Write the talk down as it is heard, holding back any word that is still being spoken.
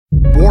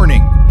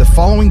The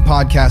following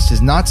podcast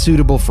is not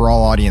suitable for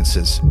all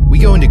audiences. We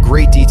go into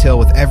great detail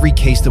with every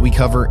case that we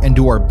cover and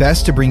do our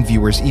best to bring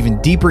viewers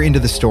even deeper into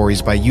the stories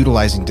by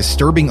utilizing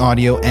disturbing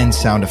audio and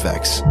sound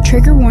effects.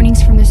 Trigger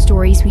warnings from the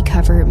stories we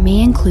cover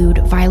may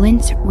include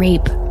violence,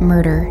 rape,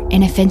 murder,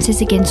 and offenses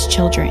against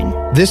children.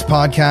 This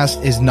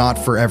podcast is not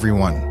for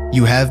everyone.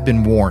 You have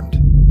been warned.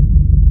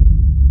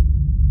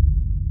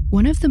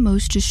 One of the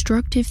most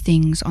destructive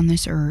things on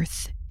this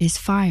earth is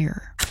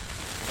fire.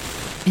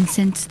 And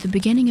since the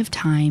beginning of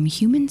time,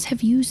 humans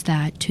have used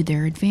that to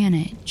their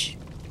advantage.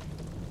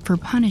 For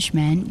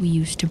punishment, we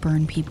used to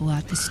burn people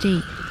at the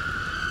stake.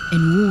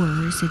 In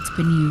wars, it's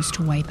been used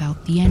to wipe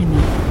out the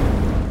enemy.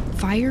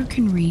 Fire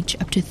can reach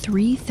up to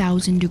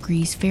 3,000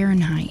 degrees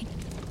Fahrenheit,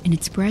 and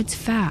it spreads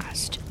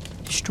fast,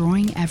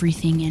 destroying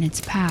everything in its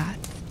path.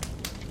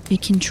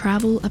 It can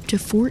travel up to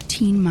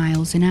 14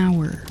 miles an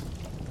hour.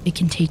 It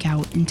can take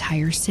out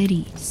entire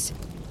cities,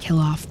 kill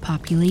off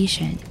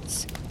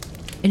populations.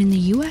 And in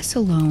the US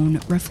alone,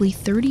 roughly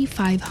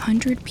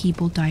 3,500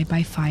 people die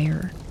by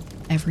fire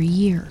every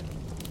year.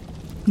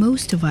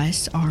 Most of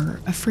us are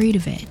afraid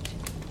of it.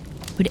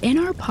 But in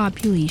our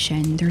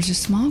population, there's a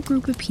small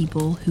group of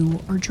people who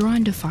are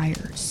drawn to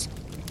fires,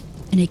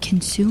 and it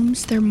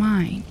consumes their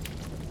mind,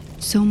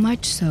 so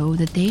much so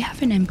that they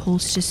have an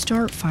impulse to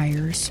start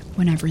fires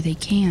whenever they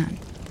can.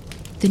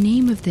 The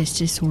name of this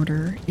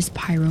disorder is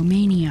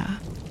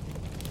pyromania,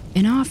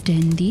 and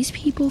often these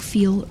people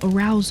feel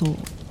arousal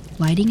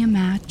lighting a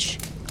match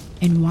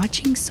and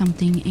watching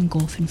something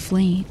engulf in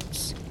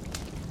flames.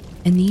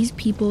 And these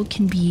people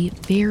can be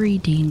very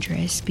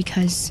dangerous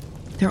because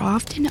they're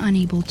often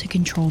unable to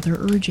control their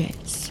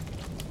urges.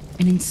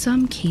 And in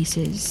some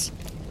cases,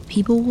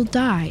 people will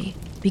die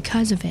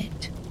because of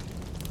it.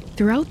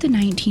 Throughout the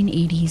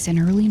 1980s and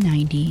early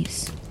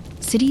 90s,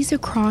 cities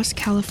across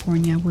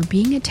California were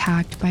being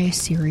attacked by a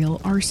serial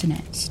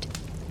arsonist.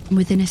 And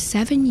within a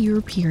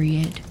 7-year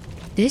period,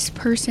 this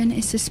person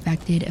is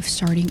suspected of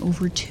starting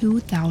over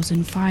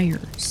 2,000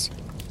 fires.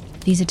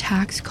 These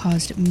attacks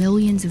caused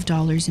millions of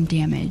dollars in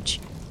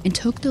damage and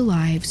took the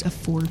lives of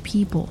 4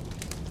 people,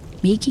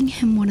 making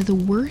him one of the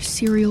worst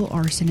serial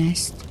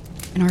arsonists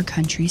in our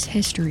country's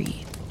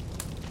history.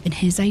 And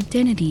his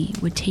identity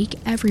would take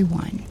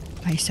everyone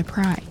by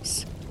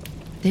surprise.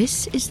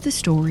 This is the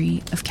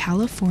story of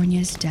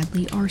California's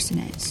deadly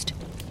arsonist.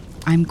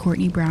 I'm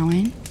Courtney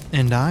Browen.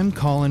 And I'm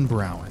Colin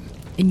Browen.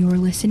 And you're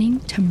listening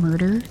to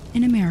Murder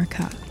in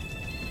America.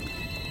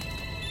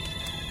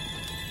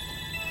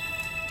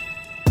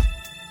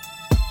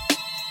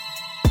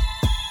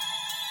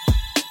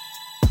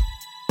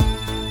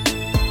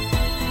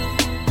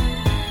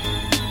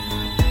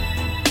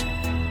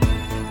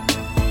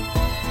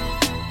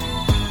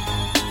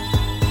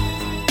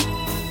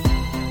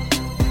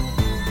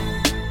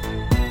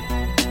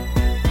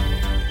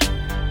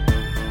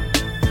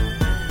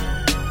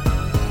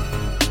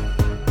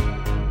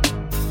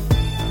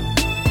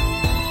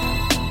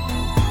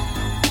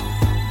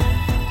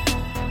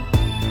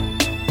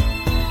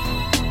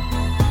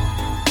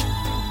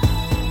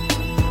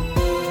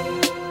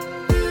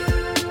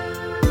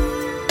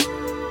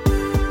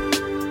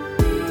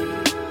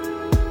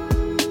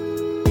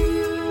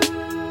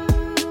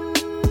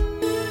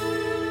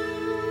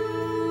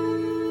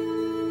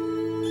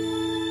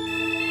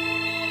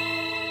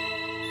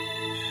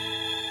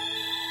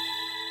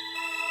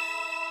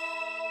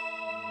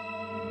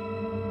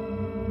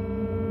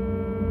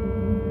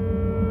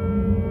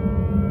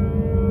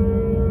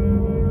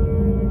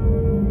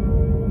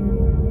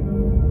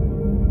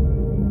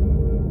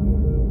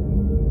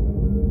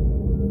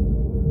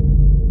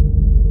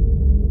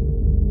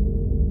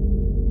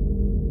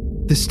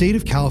 The state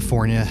of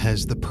California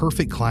has the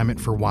perfect climate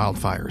for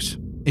wildfires.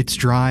 It's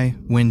dry,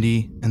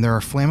 windy, and there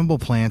are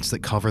flammable plants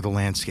that cover the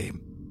landscape.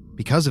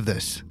 Because of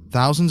this,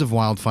 thousands of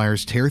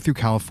wildfires tear through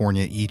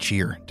California each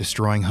year,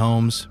 destroying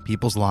homes,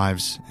 people's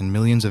lives, and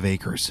millions of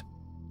acres.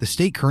 The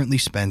state currently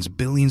spends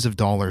billions of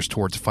dollars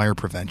towards fire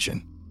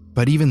prevention.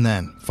 But even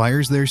then,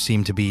 fires there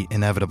seem to be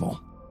inevitable.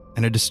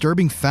 And a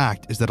disturbing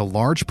fact is that a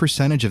large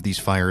percentage of these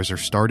fires are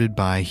started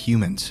by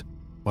humans,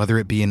 whether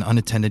it be an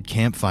unattended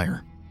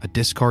campfire, a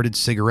discarded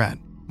cigarette,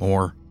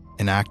 or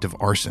an act of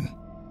arson.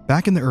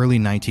 Back in the early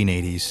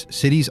 1980s,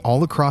 cities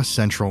all across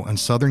Central and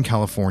Southern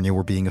California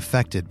were being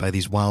affected by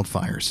these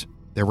wildfires.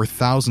 There were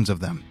thousands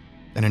of them,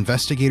 and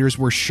investigators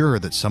were sure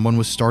that someone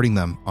was starting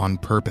them on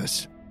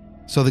purpose.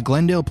 So the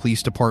Glendale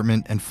Police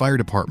Department and Fire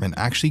Department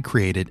actually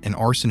created an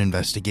arson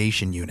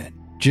investigation unit,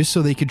 just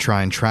so they could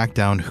try and track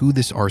down who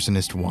this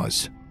arsonist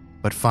was.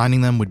 But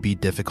finding them would be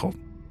difficult.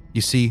 You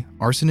see,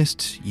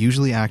 arsonists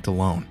usually act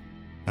alone,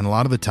 and a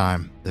lot of the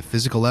time, the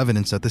physical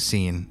evidence at the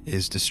scene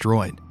is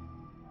destroyed.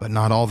 But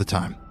not all the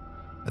time.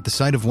 At the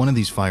site of one of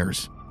these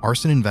fires,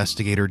 arson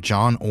investigator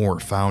John Orr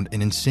found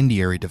an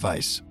incendiary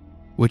device,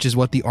 which is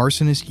what the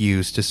arsonist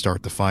used to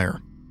start the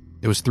fire.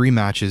 It was 3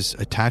 matches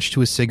attached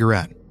to a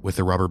cigarette with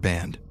a rubber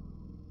band.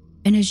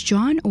 And as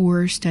John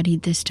Orr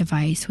studied this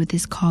device with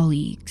his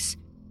colleagues,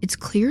 it's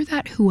clear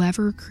that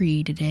whoever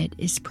created it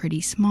is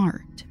pretty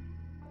smart.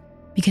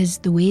 because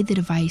the way the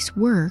device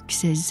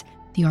works is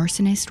the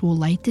arsonist will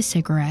light the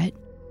cigarette,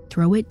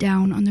 throw it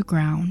down on the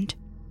ground,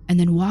 and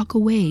then walk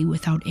away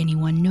without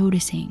anyone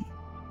noticing.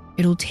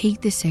 It'll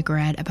take the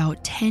cigarette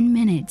about 10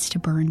 minutes to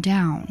burn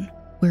down,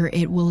 where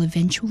it will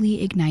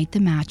eventually ignite the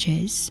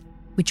matches,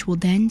 which will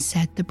then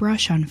set the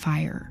brush on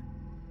fire.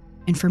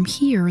 And from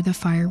here, the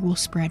fire will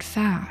spread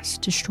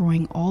fast,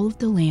 destroying all of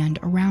the land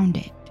around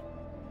it.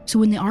 So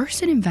when the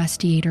arson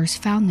investigators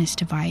found this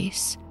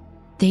device,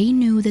 they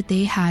knew that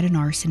they had an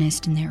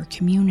arsonist in their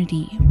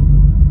community.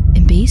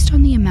 And based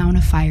on the amount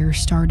of fire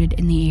started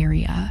in the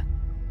area,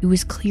 it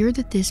was clear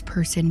that this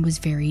person was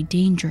very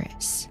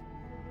dangerous.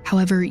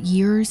 However,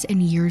 years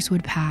and years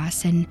would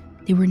pass and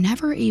they were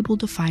never able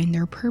to find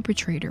their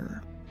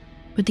perpetrator.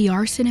 But the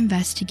Arson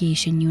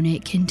Investigation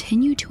Unit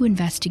continued to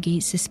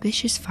investigate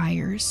suspicious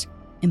fires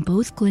in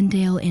both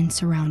Glendale and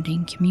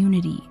surrounding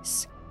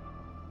communities.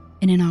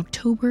 And in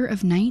October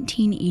of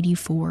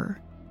 1984,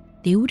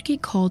 they would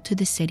get called to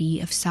the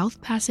city of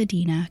South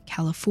Pasadena,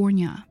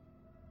 California.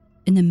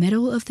 In the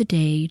middle of the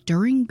day,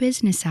 during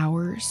business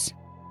hours,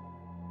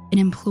 an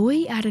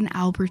employee at an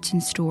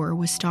Albertson store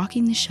was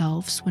stocking the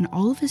shelves when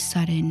all of a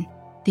sudden,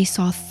 they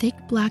saw thick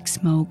black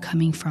smoke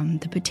coming from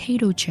the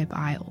potato chip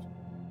aisle.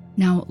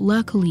 Now,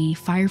 luckily,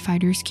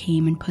 firefighters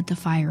came and put the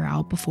fire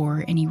out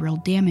before any real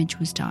damage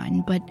was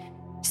done, but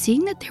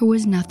seeing that there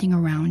was nothing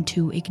around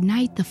to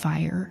ignite the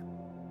fire,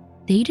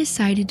 they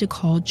decided to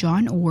call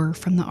John Orr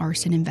from the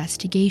Arson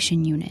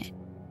Investigation Unit.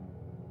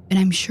 And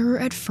I'm sure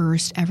at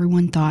first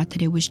everyone thought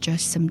that it was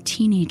just some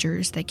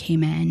teenagers that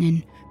came in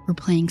and were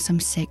playing some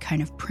sick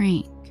kind of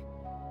prank.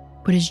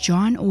 But as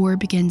John Orr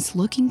begins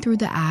looking through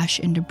the ash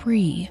and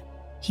debris,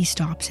 he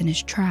stops in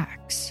his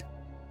tracks.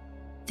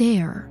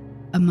 There,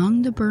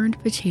 among the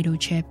burned potato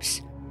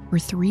chips, were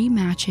 3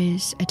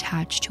 matches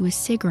attached to a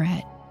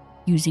cigarette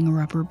using a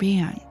rubber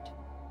band.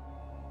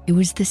 It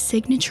was the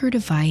signature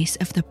device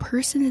of the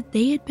person that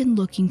they had been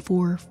looking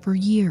for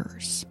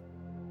years.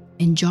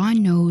 And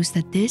John knows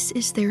that this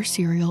is their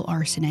serial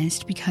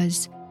arsonist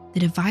because the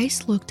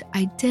device looked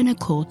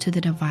identical to the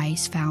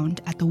device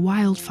found at the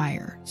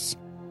wildfires.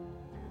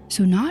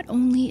 So not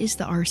only is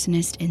the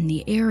arsonist in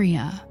the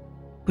area,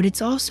 but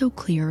it's also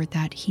clear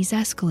that he's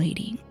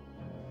escalating.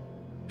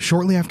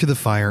 Shortly after the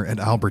fire at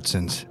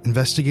Albertsons,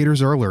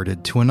 investigators are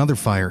alerted to another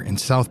fire in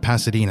South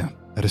Pasadena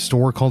at a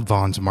store called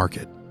Vaughn's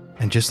Market.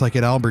 And just like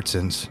at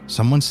Albertsons,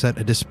 someone set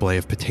a display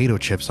of potato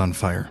chips on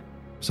fire.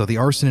 So the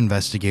arson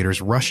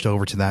investigators rushed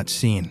over to that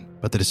scene,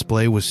 but the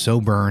display was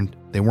so burned,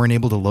 they weren't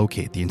able to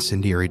locate the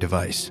incendiary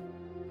device.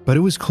 But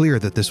it was clear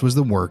that this was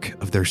the work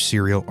of their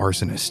serial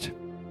arsonist.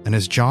 And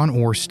as John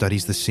Orr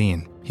studies the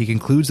scene, he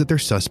concludes that their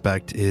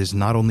suspect is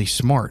not only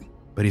smart,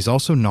 but he's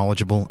also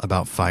knowledgeable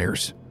about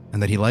fires,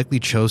 and that he likely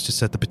chose to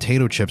set the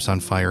potato chips on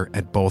fire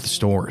at both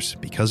stores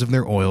because of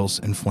their oils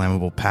and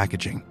flammable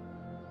packaging.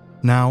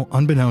 Now,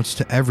 unbeknownst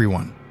to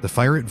everyone, the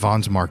fire at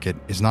Vaughn's Market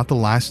is not the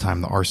last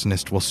time the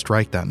arsonist will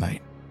strike that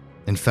night.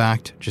 In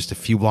fact, just a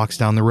few blocks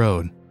down the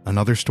road,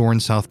 another store in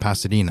South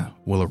Pasadena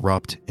will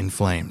erupt in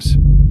flames.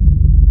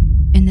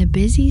 In the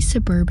busy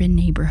suburban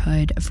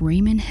neighborhood of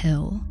Raymond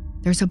Hill,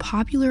 there's a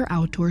popular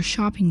outdoor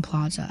shopping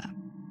plaza.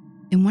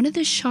 And one of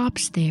the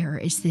shops there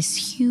is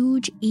this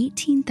huge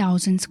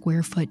 18,000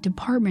 square foot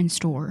department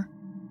store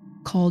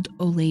called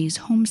Olay's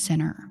Home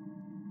Center.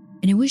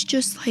 And it was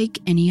just like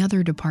any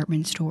other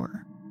department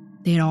store.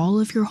 They had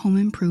all of your home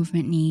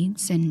improvement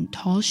needs and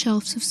tall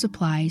shelves of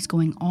supplies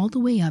going all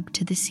the way up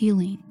to the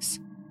ceilings.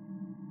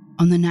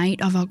 On the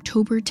night of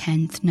October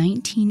 10th,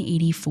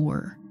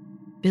 1984,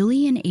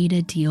 Billy and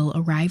Ada Deal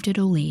arrived at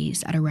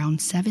Olay's at around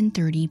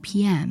 7:30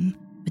 p.m.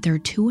 with their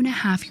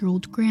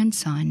 2.5-year-old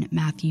grandson,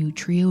 Matthew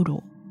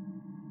Triodal.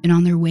 And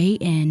on their way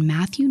in,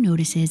 Matthew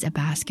notices a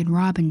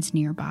Baskin-Robbins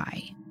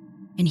nearby,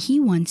 and he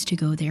wants to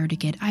go there to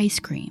get ice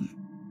cream.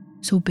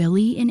 So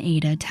Billy and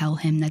Ada tell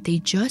him that they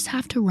just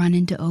have to run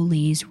into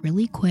Olay's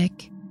really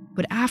quick,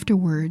 but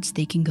afterwards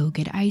they can go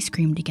get ice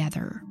cream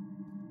together.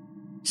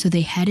 So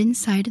they head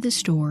inside of the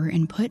store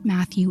and put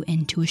Matthew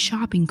into a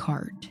shopping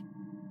cart.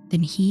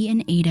 Then he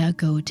and Ada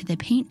go to the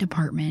paint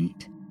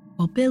department,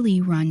 while Billy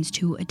runs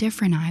to a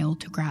different aisle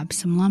to grab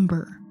some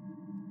lumber.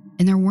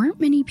 And there weren't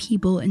many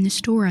people in the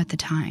store at the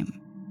time.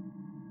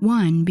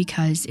 1,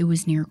 because it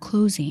was near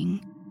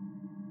closing,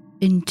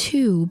 and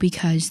 2,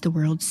 because the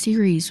World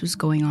Series was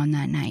going on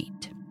that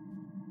night.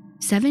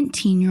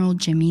 17-year-old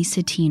Jimmy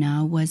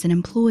Satina was an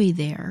employee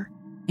there,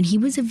 and he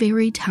was a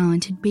very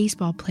talented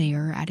baseball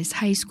player at his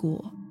high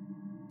school.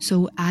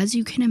 So as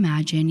you can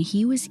imagine,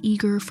 he was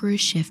eager for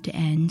his shift to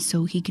end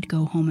so he could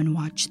go home and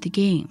watch the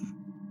game.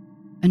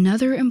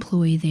 Another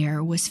employee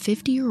there was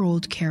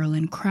 50-year-old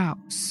Carolyn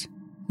Krause,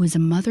 who was a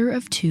mother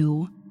of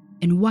 2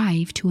 and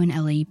wife to an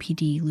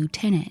LAPD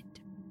lieutenant.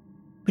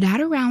 But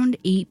at around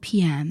 8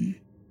 p.m.,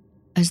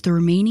 as the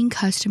remaining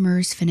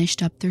customers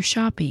finished up their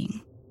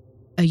shopping,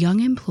 a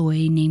young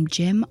employee named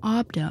Jim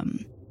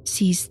Obdam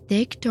sees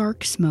thick,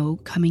 dark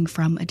smoke coming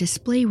from a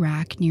display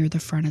rack near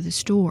the front of the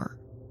store.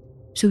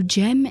 So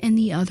Jim and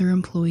the other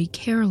employee,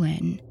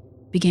 Carolyn,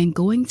 began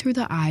going through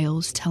the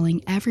aisles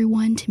telling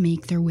everyone to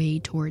make their way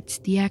towards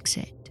the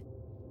exit.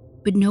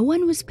 But no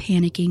one was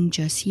panicking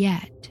just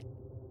yet.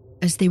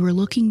 As they were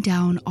looking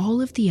down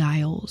all of the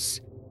aisles,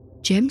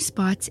 Jim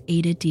spots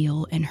Ada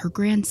Deal and her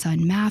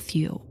grandson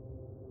Matthew,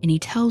 and he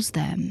tells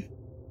them,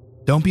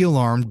 "Don't be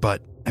alarmed,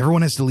 but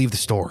everyone has to leave the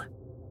store."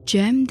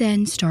 Jim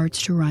then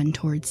starts to run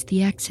towards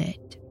the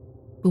exit,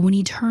 but when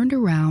he turned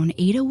around,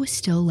 Ada was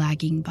still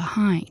lagging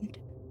behind.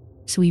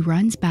 So he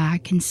runs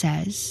back and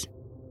says,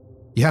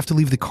 "You have to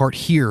leave the cart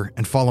here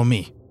and follow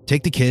me.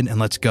 Take the kid and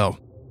let's go."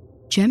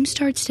 Jim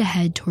starts to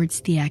head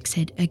towards the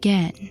exit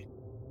again,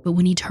 but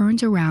when he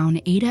turns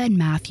around, Ada and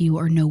Matthew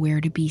are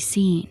nowhere to be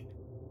seen,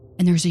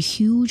 and there's a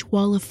huge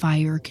wall of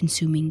fire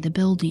consuming the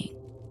building.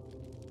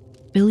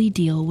 Billy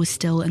Deal was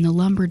still in the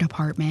lumber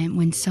department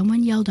when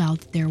someone yelled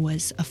out that there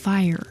was a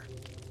fire.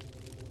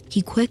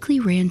 He quickly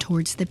ran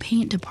towards the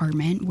paint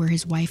department where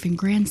his wife and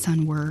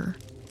grandson were,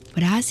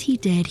 but as he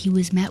did, he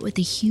was met with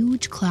a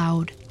huge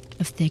cloud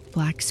of thick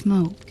black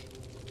smoke,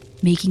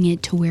 making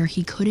it to where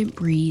he couldn't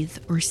breathe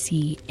or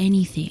see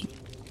anything.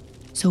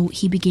 So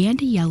he began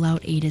to yell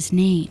out Ada's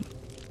name,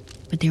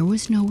 but there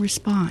was no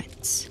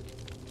response,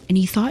 and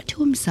he thought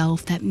to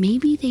himself that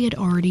maybe they had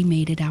already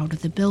made it out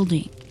of the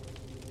building.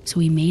 So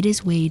he made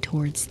his way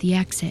towards the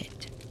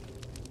exit.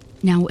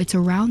 Now it's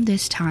around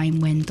this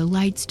time when the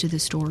lights to the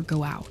store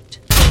go out.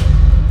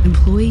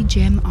 Employee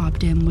Jim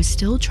Obdam was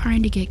still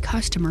trying to get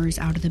customers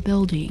out of the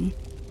building,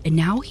 and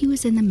now he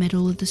was in the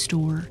middle of the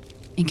store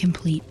in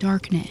complete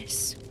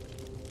darkness.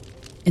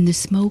 And the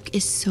smoke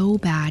is so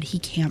bad he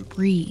can't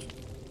breathe,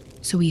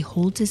 so he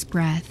holds his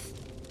breath,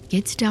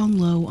 gets down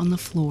low on the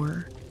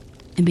floor,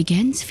 and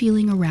begins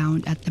feeling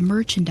around at the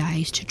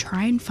merchandise to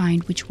try and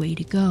find which way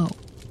to go.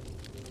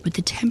 But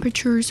the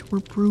temperatures were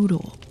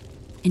brutal,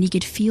 and he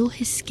could feel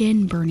his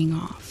skin burning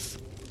off.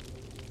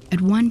 At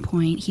one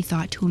point, he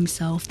thought to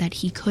himself that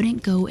he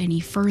couldn't go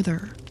any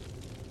further,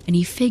 and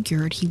he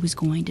figured he was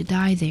going to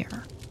die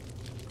there.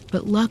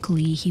 But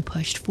luckily, he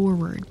pushed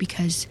forward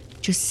because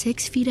just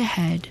 6 feet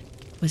ahead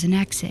was an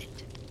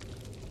exit.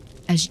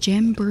 As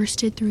Jim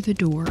bursted through the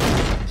door,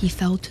 he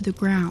fell to the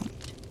ground.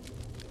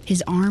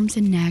 His arms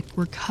and neck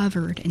were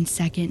covered in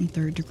 2nd and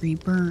 3rd degree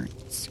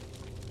burns,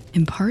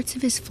 and parts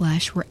of his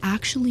flesh were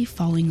actually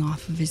falling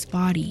off of his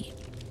body,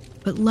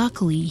 but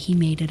luckily he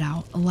made it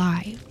out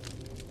alive.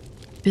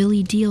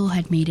 Billy Deal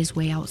had made his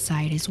way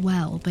outside as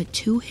well, but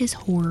to his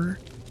horror,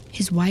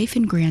 his wife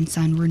and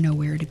grandson were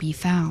nowhere to be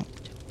found.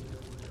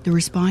 The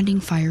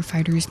responding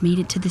firefighters made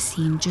it to the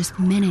scene just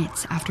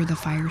minutes after the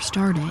fire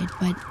started,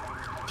 but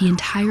the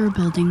entire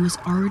building was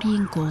already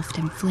engulfed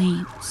in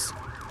flames.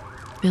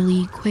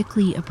 Billy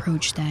quickly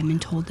approached them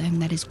and told them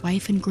that his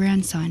wife and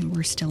grandson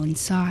were still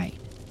inside,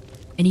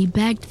 and he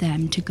begged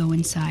them to go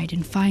inside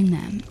and find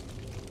them.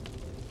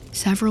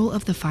 Several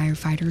of the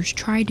firefighters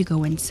tried to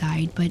go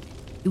inside, but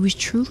it was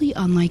truly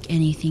unlike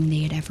anything they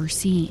had ever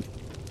seen.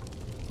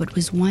 What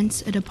was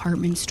once a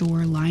department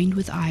store lined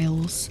with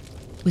aisles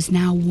was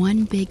now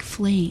one big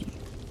flame.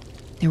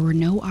 There were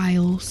no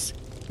aisles,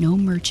 no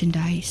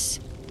merchandise,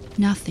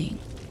 nothing,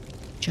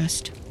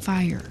 just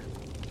fire.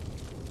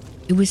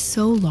 It was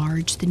so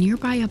large, the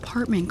nearby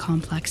apartment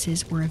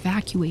complexes were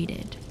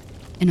evacuated,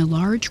 and a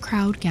large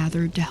crowd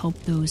gathered to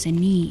help those in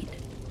need.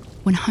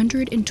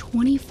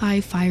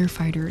 125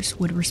 firefighters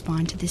would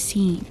respond to the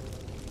scene,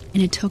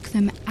 and it took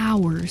them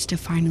hours to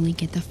finally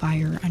get the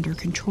fire under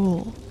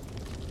control.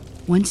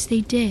 Once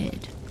they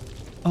did,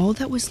 all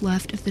that was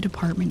left of the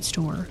department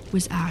store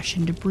was ash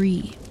and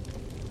debris.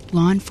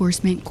 Law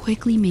enforcement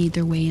quickly made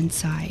their way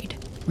inside,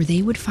 where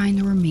they would find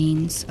the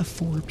remains of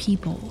 4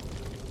 people.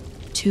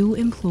 2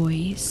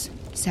 employees,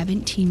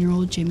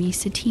 17-year-old Jimmy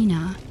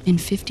Satina and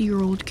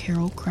 50-year-old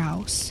Carol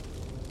Kraus,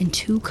 and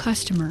 2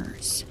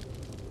 customers,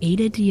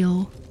 Ada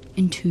Deal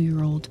and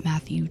 2-year-old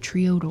Matthew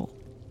Triodal.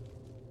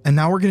 And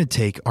now we're going to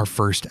take our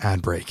first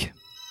ad break.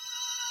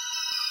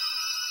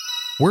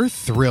 We're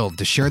thrilled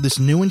to share this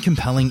new and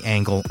compelling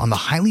angle on the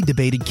highly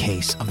debated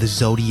case of the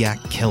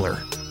Zodiac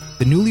Killer.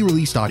 The newly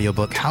released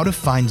audiobook, How to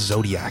Find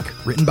Zodiac,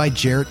 written by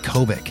Jarrett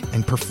Kovic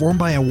and performed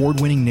by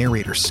award-winning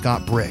narrator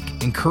Scott Brick,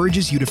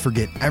 encourages you to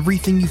forget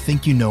everything you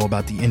think you know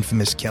about the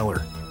infamous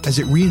killer, as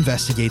it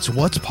reinvestigates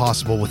what's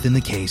possible within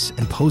the case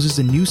and poses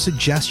a new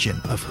suggestion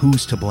of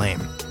who's to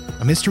blame.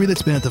 A mystery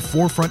that's been at the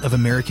forefront of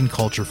American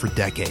culture for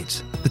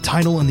decades. The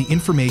title and the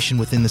information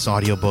within this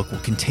audiobook will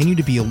continue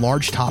to be a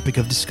large topic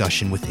of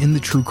discussion within the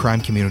true crime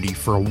community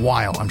for a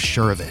while, I'm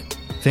sure of it.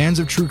 Fans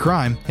of true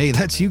crime, hey,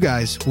 that's you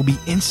guys, will be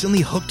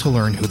instantly hooked to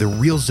learn who the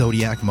real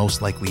Zodiac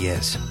most likely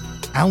is.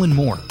 Alan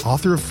Moore,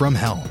 author of From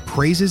Hell,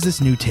 praises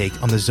this new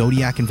take on the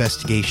Zodiac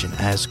investigation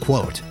as,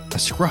 quote, a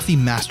scruffy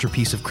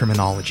masterpiece of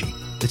criminology.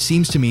 It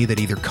seems to me that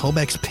either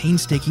Kovac's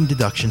painstaking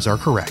deductions are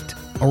correct,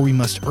 or we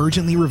must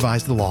urgently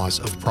revise the laws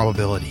of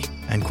probability,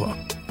 end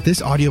quote.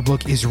 This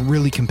audiobook is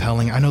really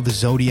compelling. I know the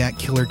Zodiac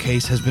killer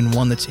case has been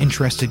one that's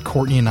interested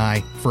Courtney and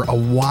I for a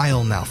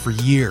while now, for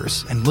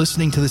years, and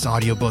listening to this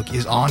audiobook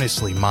is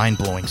honestly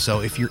mind-blowing.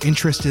 So if you're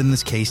interested in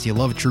this case, you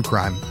love true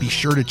crime, be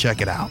sure to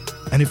check it out.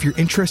 And if you're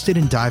interested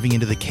in diving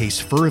into the case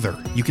further,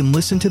 you can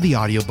listen to the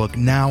audiobook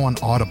now on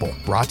Audible,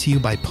 brought to you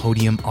by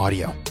Podium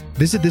Audio.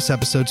 Visit this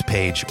episode's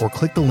page or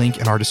click the link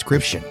in our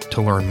description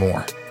to learn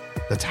more.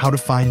 That's How to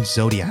Find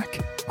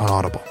Zodiac on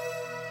Audible.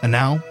 And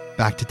now,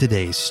 back to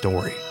today's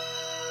story.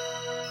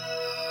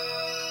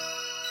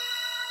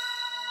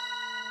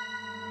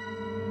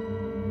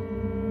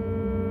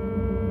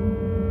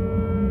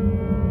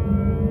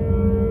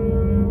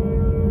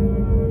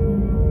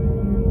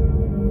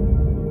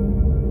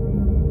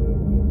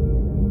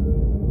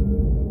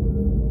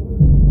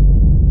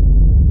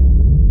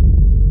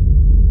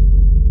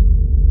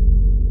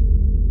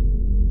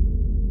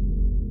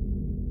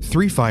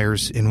 Three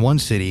fires in one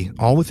city,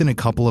 all within a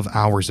couple of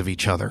hours of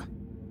each other.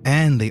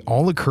 And they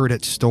all occurred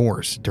at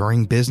stores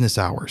during business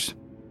hours.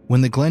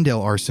 When the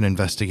Glendale arson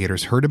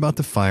investigators heard about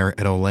the fire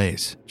at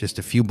Olay's, just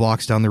a few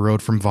blocks down the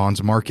road from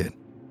Vaughn's Market,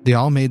 they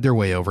all made their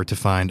way over to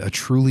find a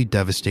truly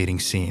devastating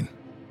scene.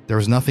 There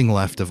was nothing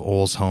left of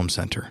Ole's home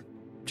center,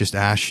 just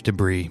ash,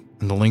 debris,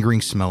 and the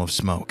lingering smell of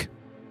smoke.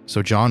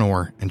 So John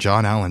Orr and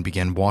John Allen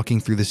began walking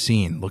through the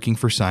scene looking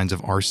for signs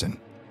of arson.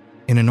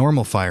 In a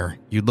normal fire,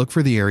 you'd look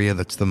for the area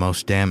that's the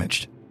most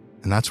damaged,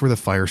 and that's where the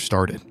fire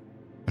started.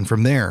 And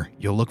from there,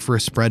 you'll look for a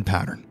spread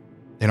pattern.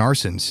 In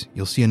arsons,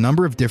 you'll see a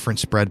number of different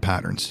spread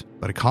patterns,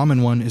 but a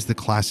common one is the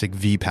classic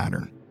V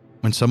pattern.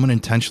 When someone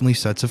intentionally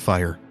sets a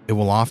fire, it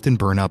will often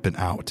burn up and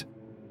out,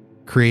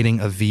 creating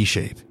a V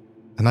shape,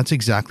 and that's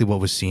exactly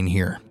what was seen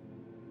here.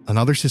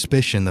 Another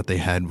suspicion that they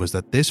had was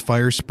that this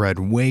fire spread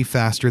way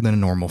faster than a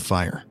normal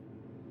fire.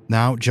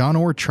 Now, John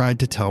Orr tried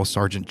to tell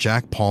Sergeant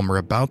Jack Palmer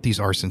about these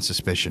arson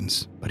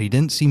suspicions, but he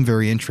didn't seem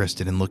very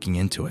interested in looking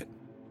into it.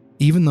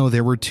 Even though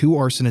there were 2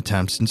 arson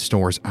attempts in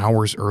stores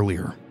hours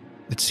earlier,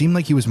 it seemed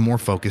like he was more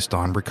focused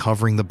on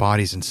recovering the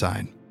bodies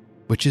inside,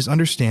 which is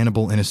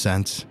understandable in a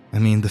sense. I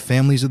mean, the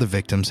families of the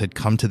victims had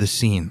come to the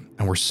scene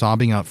and were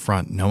sobbing out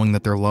front knowing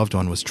that their loved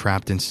one was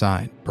trapped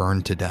inside,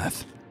 burned to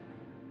death.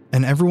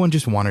 And everyone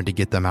just wanted to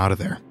get them out of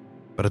there.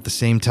 But at the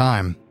same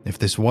time, if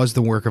this was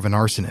the work of an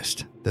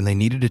arsonist, then they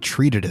needed to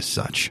treat it as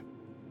such.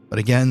 But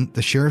again,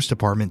 the sheriff's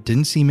department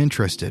didn't seem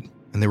interested,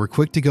 and they were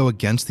quick to go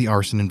against the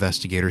arson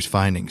investigators'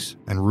 findings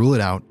and rule it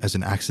out as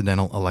an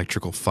accidental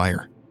electrical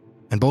fire.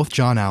 And both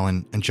John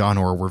Allen and John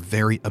Orr were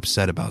very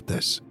upset about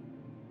this.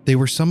 They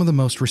were some of the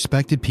most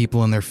respected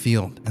people in their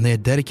field, and they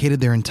had dedicated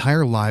their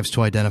entire lives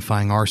to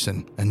identifying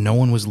arson, and no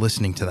one was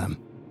listening to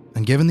them.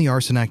 And given the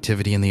arson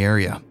activity in the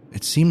area,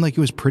 it seemed like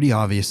it was pretty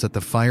obvious that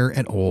the fire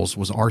at Ole's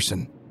was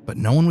arson, but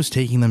no one was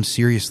taking them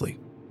seriously,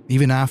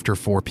 even after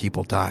 4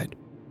 people died.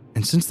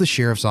 And since the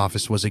sheriff's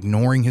office was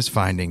ignoring his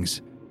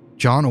findings,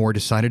 John Orr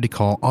decided to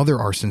call other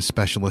arson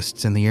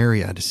specialists in the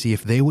area to see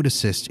if they would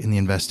assist in the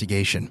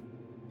investigation.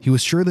 He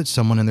was sure that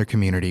someone in their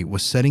community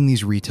was setting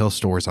these retail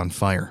stores on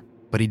fire,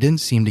 but he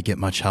didn't seem to get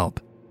much help.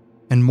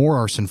 And more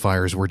arson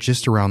fires were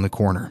just around the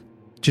corner.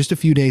 Just a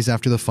few days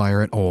after the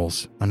fire at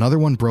Ole's, another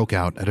one broke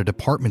out at a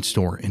department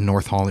store in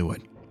North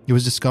Hollywood. It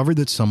was discovered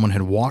that someone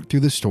had walked through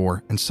the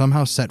store and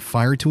somehow set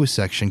fire to a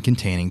section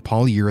containing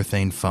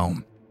polyurethane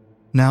foam.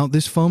 Now,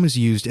 this foam is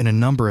used in a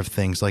number of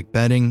things like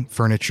bedding,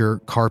 furniture,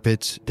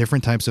 carpets,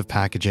 different types of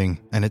packaging,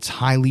 and it's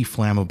highly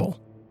flammable.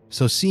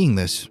 So seeing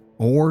this,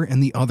 Orr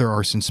and the other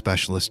arson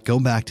specialists go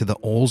back to the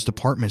Ole's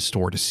department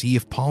store to see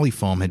if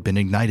polyfoam had been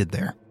ignited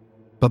there.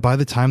 But by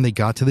the time they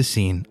got to the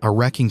scene, a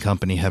wrecking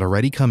company had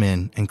already come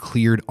in and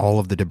cleared all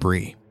of the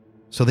debris.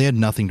 So they had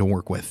nothing to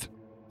work with,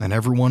 and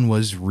everyone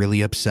was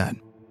really upset.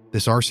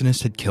 This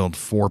arsonist had killed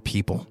 4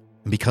 people,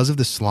 and because of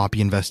the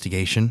sloppy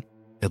investigation,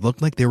 it looked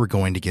like they were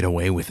going to get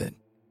away with it.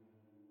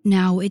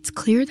 Now, it's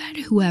clear that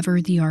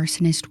whoever the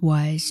arsonist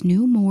was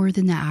knew more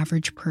than the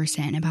average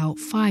person about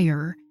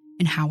fire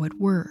and how it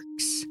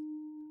works.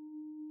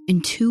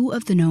 In 2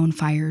 of the known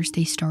fires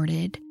they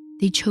started,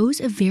 they chose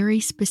a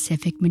very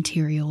specific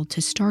material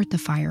to start the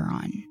fire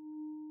on.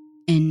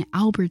 In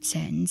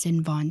Albertsons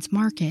and Vaughn's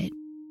Market,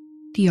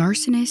 the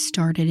arsonist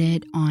started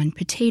it on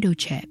potato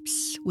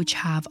chips, which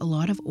have a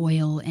lot of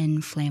oil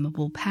and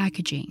flammable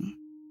packaging.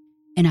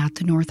 And at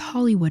the North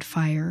Hollywood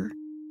fire,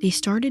 they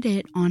started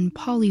it on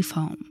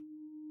polyfoam,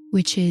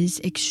 which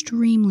is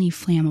extremely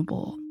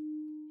flammable.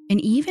 And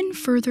even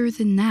further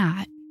than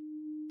that,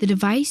 the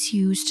device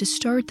used to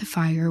start the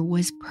fire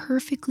was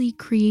perfectly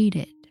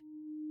created.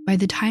 By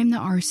the time the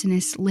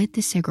arsonist lit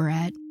the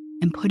cigarette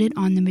and put it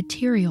on the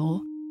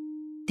material,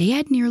 they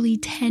had nearly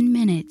 10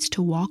 minutes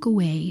to walk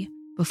away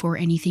before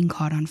anything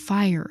caught on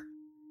fire.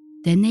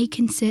 Then they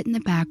can sit in the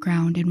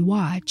background and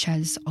watch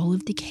as all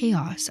of the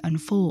chaos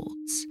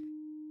unfolds.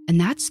 And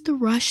that's the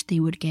rush they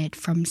would get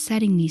from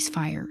setting these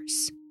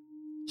fires.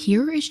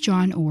 Here is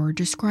John Orr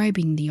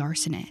describing the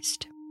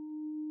arsonist.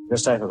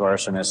 This type of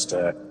arsonist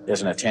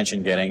is an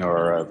attention-getting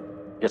or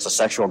gets a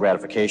sexual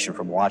gratification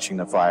from watching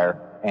the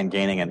fire and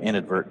gaining an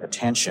inadvertent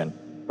attention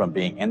from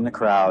being in the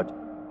crowd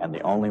and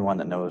the only one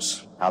that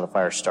knows how the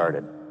fire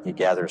started. He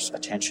gathers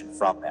attention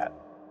from that.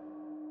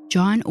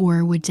 John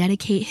Orr would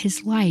dedicate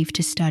his life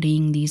to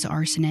studying these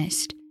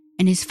arsonists,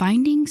 and his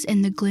findings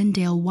in the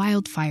Glendale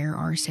wildfire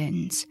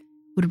arsons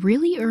would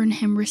really earn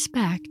him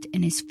respect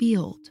in his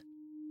field.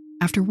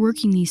 After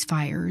working these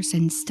fires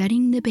and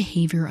studying the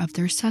behavior of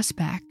their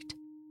suspect,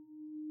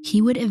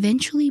 he would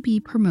eventually be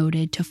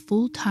promoted to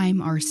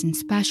full-time arson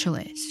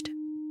specialist,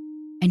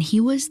 and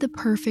he was the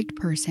perfect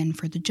person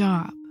for the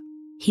job.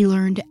 He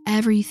learned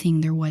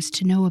everything there was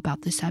to know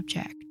about the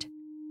subject,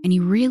 and he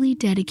really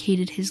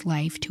dedicated his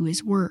life to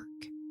his work.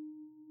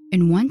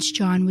 And once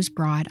John was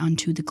brought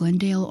onto the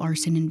Glendale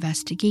Arson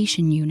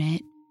Investigation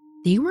Unit,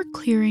 they were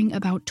clearing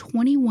about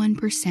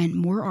 21%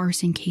 more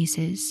arson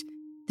cases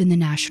than the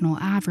national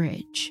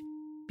average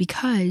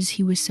because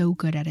he was so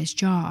good at his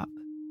job.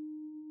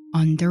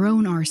 On their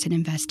own arson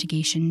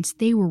investigations,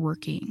 they were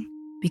working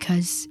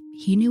because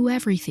he knew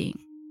everything.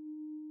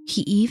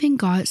 He even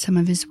got some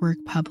of his work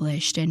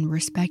published in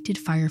respected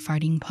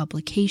firefighting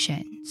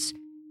publications,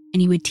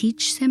 and he would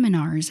teach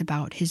seminars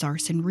about his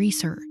arson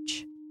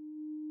research.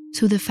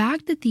 So the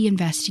fact that the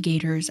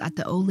investigators at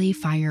the Olay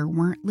fire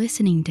weren't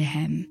listening to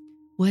him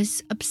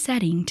was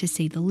upsetting to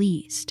say the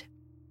least.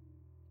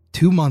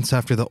 2 months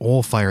after the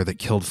oil fire that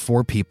killed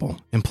 4 people,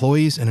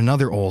 employees in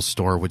another oil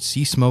store would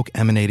see smoke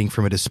emanating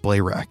from a display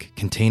rack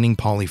containing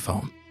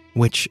polyfoam,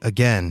 which,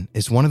 again,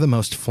 is one of the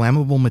most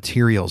flammable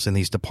materials in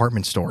these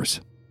department stores.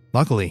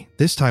 Luckily,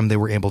 this time they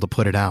were able to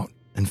put it out,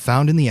 and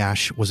found in the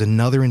ash was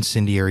another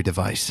incendiary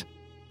device,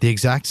 the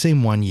exact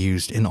same one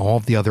used in all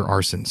of the other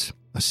arsons,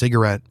 a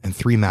cigarette and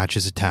 3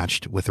 matches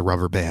attached with a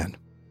rubber band.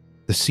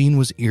 The scene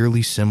was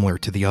eerily similar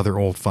to the other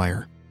old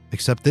fire,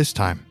 except this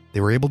time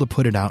they were able to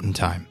put it out in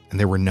time and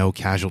there were no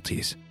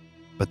casualties.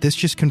 But this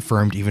just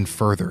confirmed even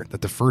further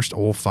that the first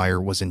oil fire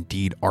was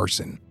indeed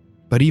arson.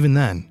 But even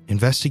then,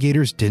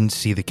 investigators didn't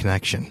see the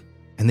connection,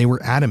 and they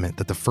were adamant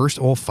that the first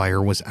oil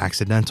fire was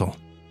accidental.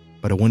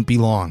 But it wouldn't be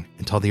long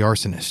until the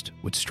arsonist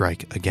would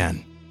strike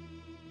again.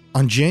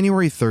 On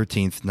January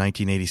 13th,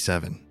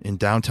 1987, in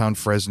downtown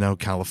Fresno,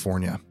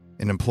 California,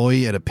 an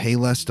employee at a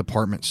Payless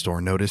department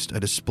store noticed a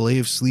display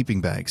of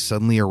sleeping bags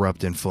suddenly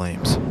erupt in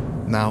flames.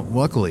 Now,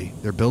 luckily,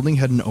 their building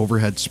had an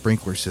overhead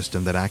sprinkler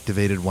system that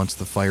activated once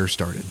the fire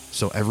started,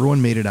 so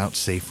everyone made it out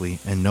safely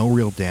and no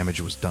real damage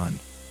was done.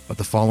 But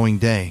the following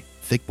day,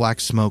 thick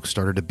black smoke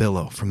started to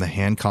billow from the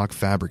Hancock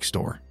Fabric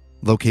Store,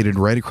 located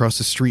right across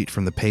the street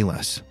from the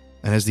Payless.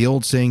 And as the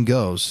old saying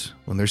goes,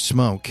 when there's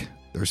smoke,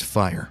 there's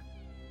fire.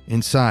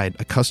 Inside,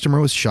 a customer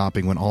was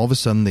shopping when all of a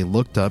sudden they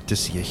looked up to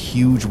see a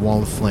huge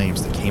wall of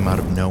flames that came out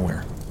of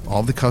nowhere.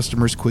 All the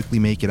customers quickly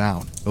make it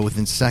out, but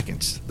within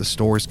seconds, the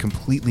store is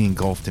completely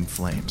engulfed in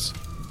flames.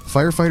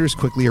 Firefighters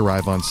quickly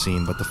arrive on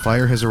scene, but the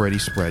fire has already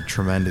spread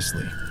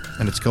tremendously,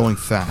 and it's going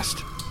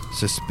fast,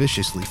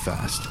 suspiciously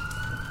fast.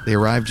 They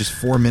arrived just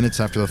 4 minutes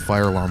after the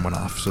fire alarm went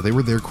off, so they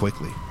were there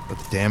quickly, but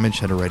the damage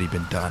had already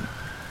been done.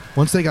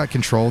 Once they got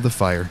control of the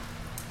fire,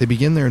 they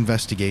begin their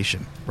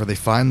investigation, where they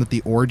find that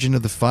the origin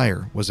of the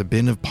fire was a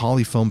bin of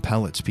polyfoam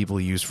pellets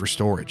people use for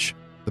storage,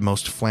 the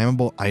most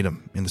flammable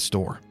item in the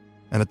store.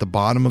 And at the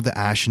bottom of the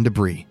ash and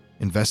debris,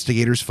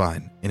 investigators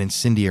find an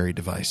incendiary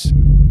device,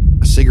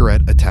 a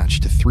cigarette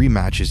attached to 3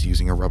 matches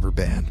using a rubber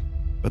band.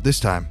 But this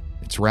time,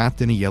 it's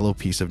wrapped in a yellow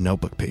piece of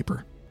notebook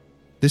paper.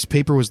 This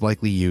paper was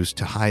likely used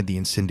to hide the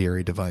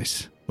incendiary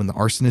device when the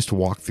arsonist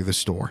walked through the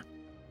store.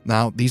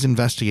 Now, these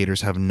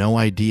investigators have no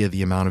idea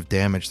the amount of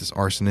damage this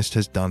arsonist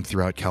has done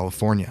throughout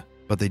California,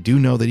 but they do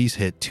know that he's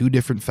hit 2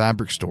 different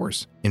fabric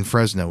stores in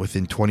Fresno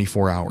within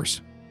 24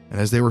 hours. And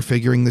as they were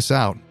figuring this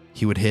out,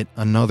 he would hit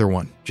another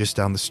one just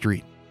down the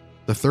street.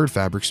 The 3rd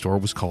fabric store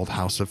was called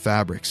House of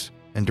Fabrics,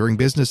 and during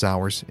business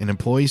hours, an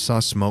employee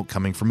saw smoke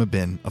coming from a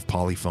bin of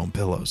polyfoam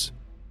pillows.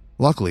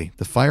 Luckily,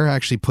 the fire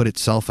actually put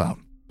itself out,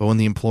 but when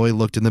the employee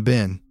looked in the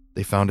bin,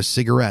 they found a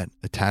cigarette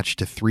attached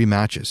to 3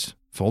 matches,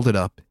 folded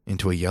up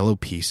into a yellow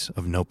piece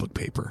of notebook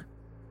paper.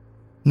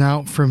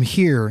 Now, from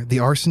here, the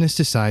arsonist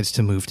decides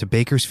to move to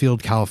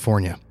Bakersfield,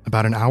 California,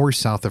 about an hour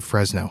south of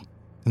Fresno,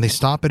 and they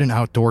stop at an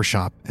outdoor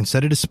shop and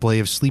set a display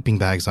of sleeping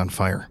bags on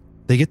fire.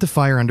 They get the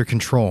fire under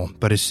control,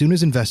 but as soon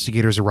as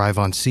investigators arrive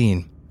on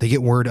scene, they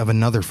get word of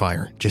another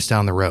fire just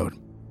down the road.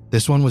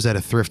 This one was at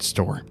a thrift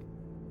store.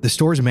 The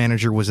store's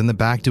manager was in the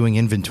back doing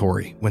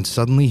inventory when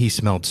suddenly he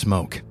smelled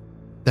smoke.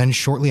 Then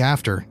shortly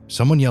after,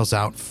 someone yells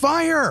out,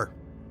 "Fire!"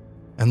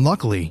 And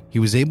luckily, he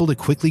was able to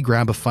quickly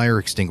grab a fire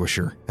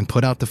extinguisher and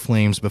put out the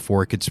flames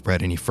before it could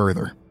spread any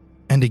further.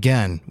 And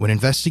again, when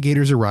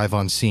investigators arrive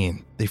on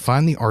scene, they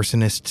find the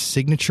arsonist's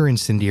signature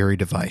incendiary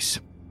device.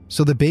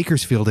 So the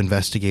Bakersfield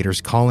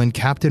investigators call in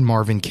Captain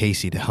Marvin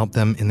Casey to help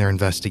them in their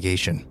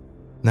investigation.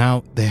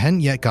 Now, they hadn't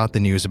yet got the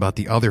news about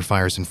the other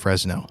fires in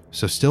Fresno,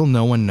 so still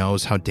no one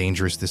knows how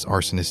dangerous this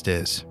arsonist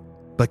is.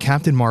 But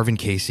Captain Marvin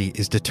Casey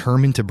is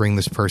determined to bring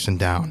this person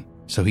down,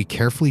 so he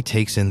carefully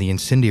takes in the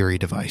incendiary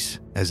device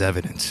as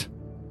evidence.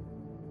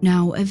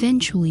 Now,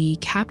 eventually,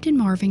 Captain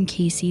Marvin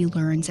Casey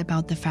learns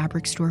about the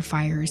fabric store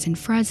fires in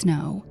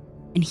Fresno,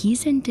 and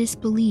he's in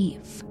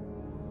disbelief.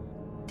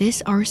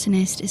 This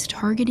arsonist is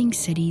targeting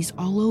cities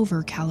all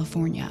over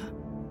California,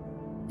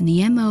 and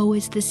the MO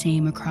is the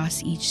same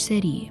across each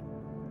city.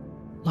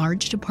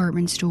 Large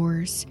department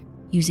stores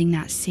using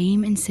that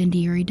same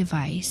incendiary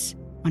device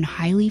on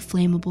highly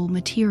flammable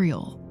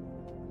material.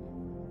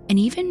 And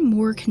even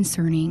more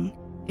concerning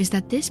is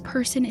that this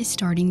person is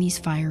starting these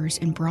fires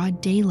in broad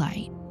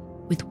daylight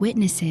with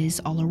witnesses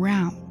all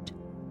around.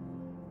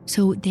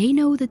 So they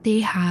know that they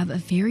have a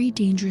very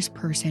dangerous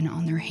person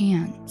on their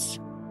hands.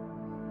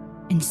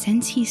 And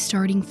since he's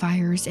starting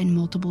fires in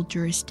multiple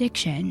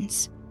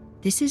jurisdictions,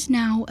 this is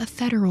now a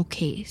federal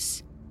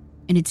case,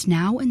 and it's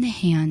now in the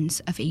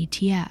hands of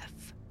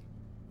ATF.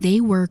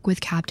 They work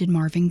with Captain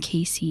Marvin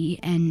Casey,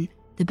 and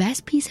the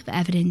best piece of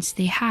evidence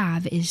they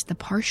have is the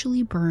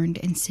partially burned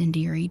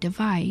incendiary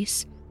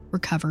device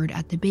recovered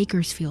at the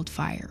Bakersfield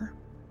fire.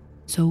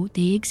 So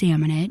they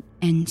examine it,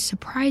 and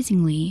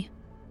surprisingly,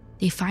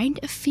 they find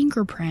a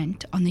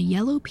fingerprint on the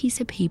yellow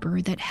piece of paper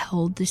that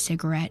held the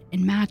cigarette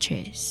and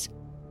matches.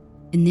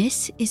 And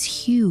this is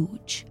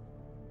huge.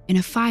 In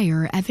a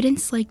fire,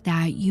 evidence like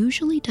that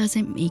usually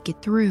doesn't make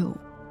it through,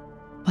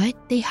 but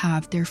they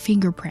have their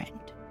fingerprint.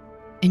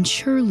 And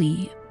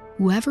surely,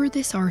 whoever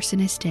this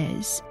arsonist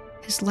is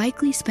has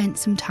likely spent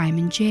some time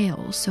in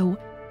jail, so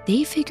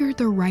they figure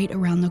they're right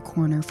around the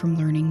corner from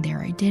learning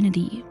their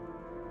identity.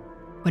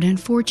 But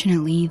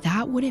unfortunately,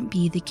 that wouldn't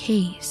be the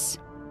case.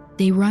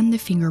 They run the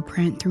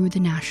fingerprint through the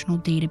national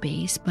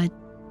database, but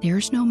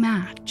there's no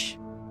match,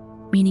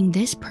 meaning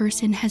this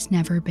person has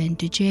never been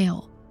to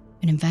jail,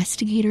 and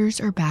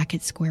investigators are back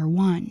at square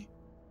one.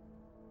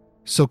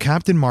 So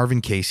Captain Marvin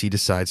Casey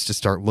decides to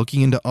start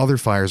looking into other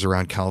fires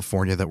around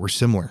California that were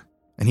similar,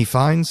 and he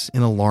finds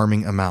an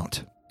alarming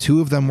amount.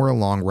 2 of them were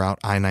along Route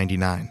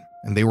I-99,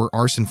 and they were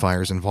arson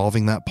fires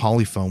involving that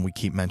polyfoam we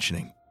keep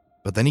mentioning.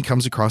 But then he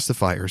comes across the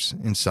fires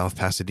in South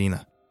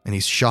Pasadena, and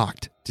he's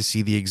shocked to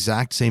see the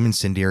exact same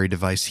incendiary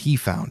device he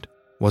found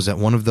was at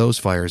one of those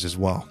fires as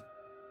well.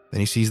 Then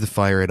he sees the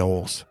fire at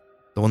Olds,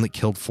 the one that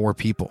killed 4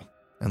 people,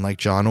 and like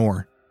John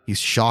Orr, he's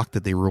shocked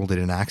that they ruled it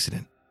an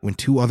accident when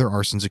 2 other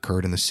arsons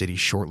occurred in the city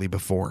shortly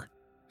before.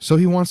 So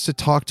he wants to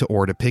talk to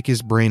Orr to pick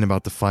his brain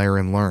about the fire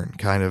and learn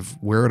kind of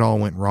where it all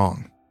went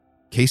wrong.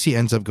 Casey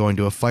ends up going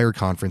to a fire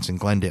conference in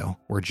Glendale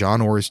where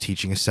John Orr is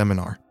teaching a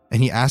seminar,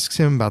 and he asks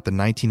him about the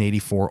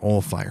 1984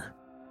 oil fire.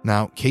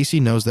 Now, Casey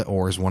knows that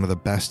Orr is one of the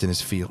best in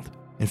his field.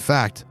 In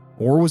fact,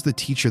 Orr was the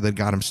teacher that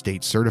got him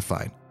state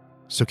certified,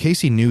 so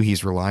Casey knew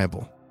he's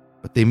reliable.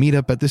 But they meet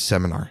up at this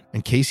seminar,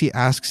 and Casey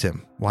asks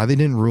him why they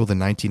didn't rule the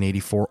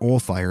 1984 oil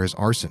fire as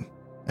arson.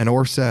 And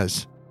Orr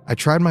says, "I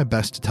tried my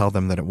best to tell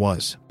them that it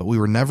was, but we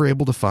were never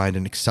able to find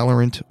an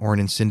accelerant or an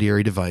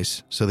incendiary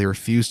device, so they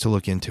refused to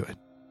look into it.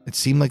 It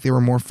seemed like they were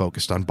more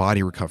focused on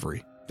body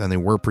recovery than they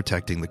were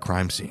protecting the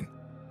crime scene."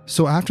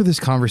 So after this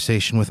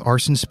conversation with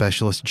arson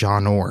specialist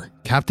John Orr,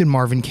 Captain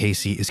Marvin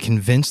Casey is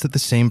convinced that the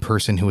same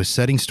person who is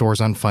setting stores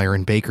on fire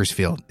in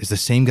Bakersfield is the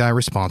same guy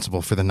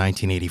responsible for the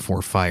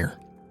 1984 fire.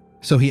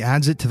 So he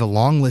adds it to the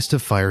long list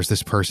of fires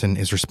this person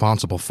is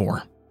responsible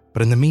for.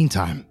 But in the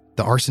meantime,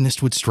 the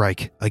arsonist would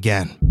strike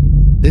again.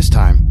 This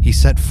time, he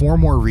set 4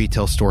 more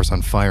retail stores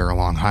on fire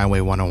along Highway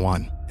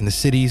 101 in the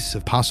cities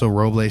of Paso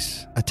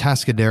Robles,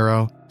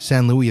 Atascadero,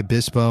 San Luis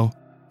Obispo,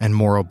 and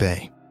Morro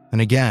Bay. And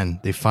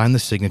again, they find the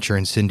signature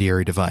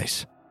incendiary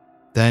device.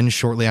 Then,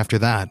 shortly after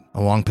that,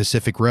 along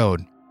Pacific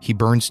Road, he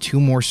burns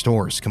 2 more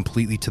stores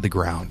completely to the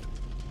ground.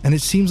 And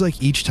it seems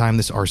like each time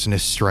this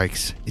arsonist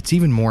strikes, it's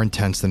even more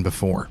intense than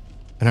before.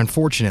 And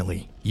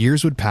unfortunately,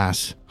 years would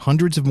pass,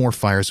 hundreds of more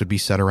fires would be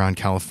set around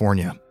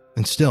California,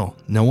 and still,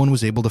 no one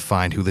was able to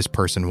find who this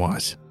person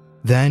was.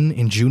 Then,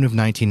 in June of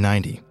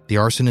 1990, the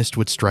arsonist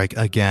would strike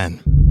again,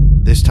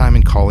 this time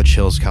in College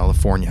Hills,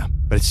 California.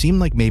 But it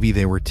seemed like maybe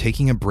they were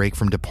taking a break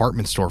from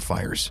department store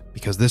fires,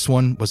 because this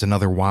one was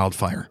another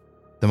wildfire,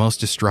 the most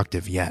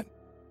destructive yet.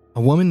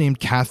 A woman named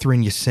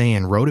Catherine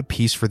Yasayan wrote a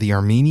piece for the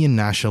Armenian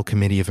National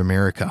Committee of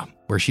America,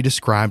 where she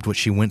described what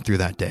she went through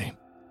that day.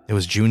 It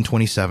was June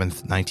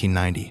 27th,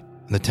 1990,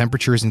 and the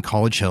temperatures in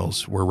College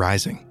Hills were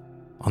rising.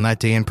 On that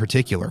day in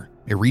particular,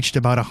 it reached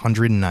about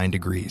 109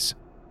 degrees,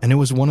 and it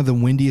was one of the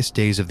windiest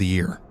days of the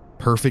year,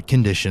 perfect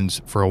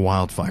conditions for a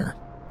wildfire.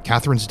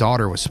 Catherine's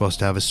daughter was supposed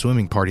to have a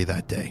swimming party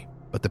that day,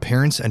 but the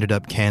parents ended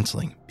up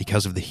canceling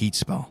because of the heat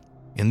spell.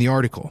 In the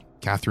article,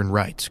 Catherine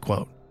writes,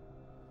 quote,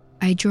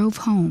 "I drove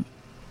home.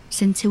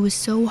 Since it was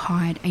so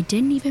hot, I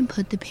didn't even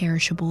put the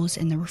perishables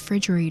in the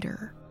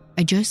refrigerator.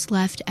 I just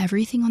left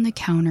everything on the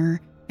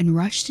counter and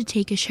rushed to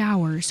take a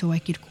shower so I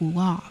could cool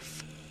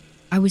off.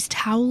 I was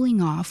toweling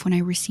off when I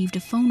received a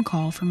phone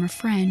call from a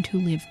friend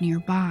who lived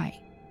nearby.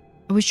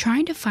 I was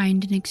trying to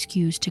find an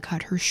excuse to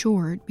cut her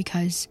short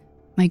because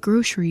my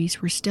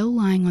groceries were still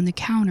lying on the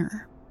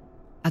counter.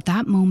 At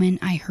that moment,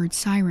 I heard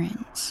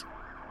sirens.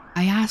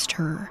 I asked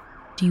her,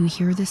 'Do you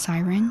hear the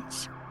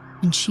sirens?'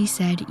 And she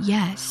said,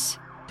 'Yes,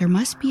 there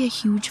must be a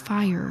huge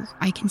fire.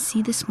 I can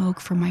see the smoke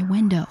from my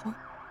window.'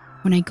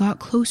 When I got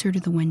closer to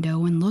the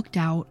window and looked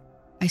out,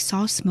 I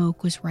saw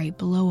smoke was right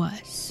below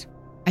us.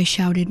 I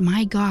shouted,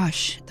 'My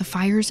gosh, the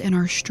fire's in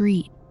our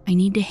street. I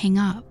need to hang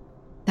up.'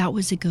 that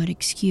was a good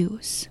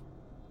excuse,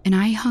 and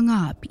I hung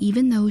up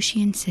even though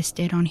she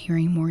insisted on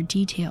hearing more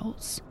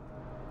details.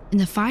 In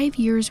the 5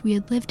 years we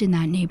had lived in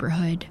that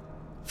neighborhood,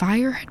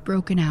 fire had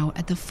broken out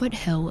at the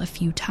foothill a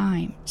few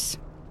times.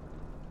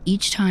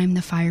 Each time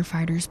the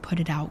firefighters put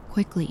it out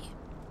quickly.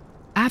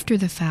 After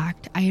the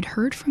fact, I had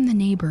heard from the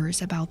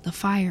neighbors about the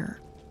fire.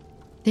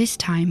 This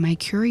time my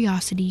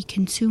curiosity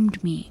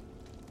consumed me.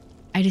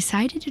 I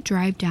decided to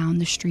drive down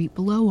the street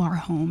below our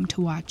home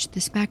to watch the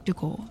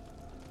spectacle.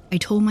 I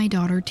told my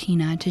daughter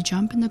Tina to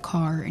jump in the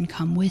car and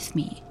come with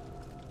me.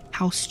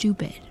 How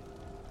stupid.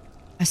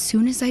 As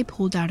soon as I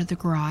pulled out of the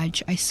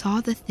garage, I saw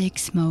the thick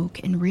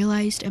smoke and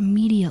realized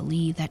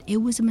immediately that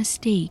it was a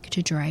mistake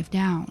to drive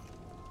down.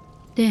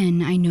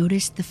 Then I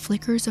noticed the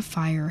flickers of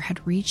fire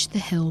had reached the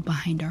hill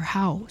behind our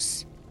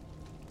house.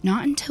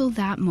 Not until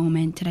that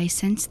moment did I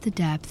sense the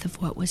depth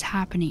of what was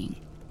happening.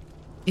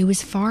 It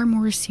was far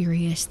more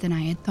serious than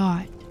I had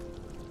thought.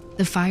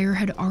 The fire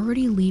had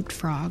already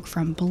leapfrogged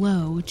from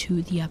below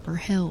to the upper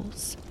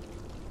hills.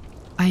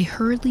 I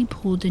hurriedly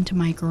pulled into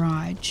my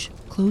garage,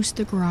 closed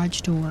the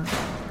garage door,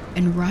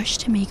 and rushed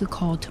to make a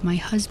call to my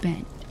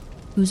husband,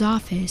 whose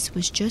office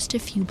was just a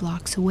few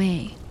blocks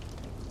away.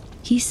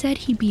 He said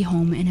he'd be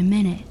home in a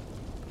minute.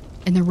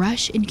 In the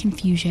rush and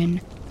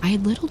confusion, I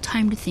had little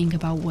time to think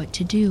about what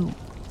to do.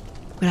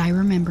 But I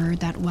remembered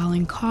that while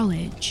in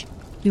college,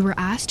 we were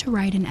asked to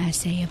write an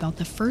essay about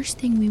the first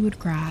thing we would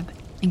grab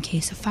in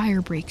case a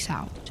fire breaks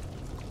out.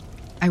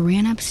 I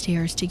ran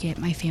upstairs to get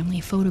my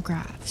family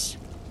photographs.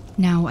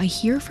 Now I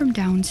hear from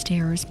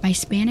downstairs my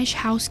Spanish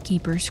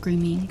housekeeper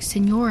screaming,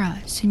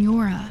 "Señora,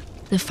 señora,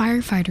 the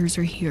firefighters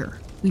are here.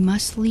 We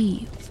must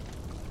leave."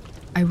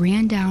 I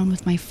ran down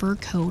with my fur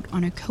coat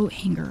on a coat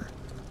hanger.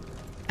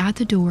 At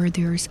the door,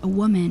 there's a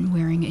woman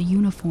wearing a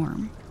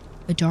uniform,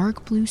 a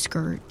dark blue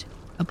skirt,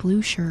 a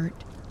blue shirt,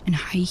 and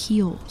high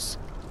heels,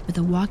 with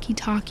a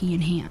walkie-talkie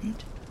in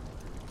hand.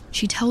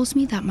 She tells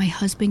me that my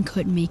husband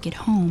couldn't make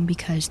it home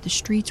because the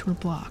streets were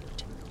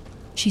blocked.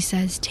 She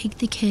says, "Take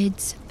the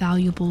kids,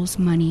 valuables,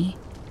 money,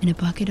 and a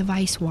bucket of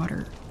ice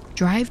water.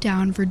 Drive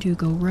down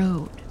Verdugo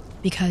Road,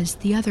 because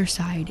the other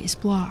side is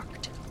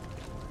blocked."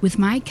 With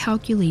my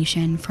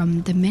calculation,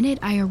 from the minute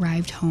I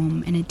arrived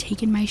home and had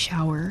taken my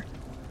shower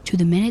to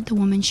the minute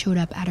the woman showed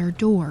up at our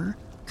door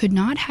could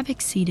not have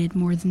exceeded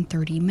more than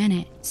 30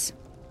 minutes.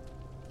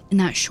 In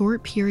that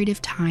short period of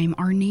time,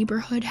 our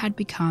neighborhood had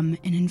become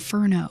an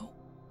inferno.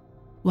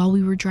 While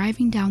we were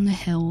driving down the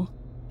hill,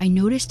 I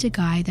noticed a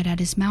guy that had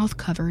his mouth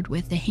covered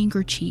with a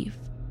handkerchief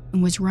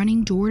and was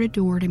running door to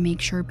door to make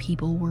sure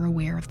people were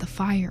aware of the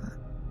fire.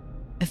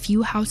 A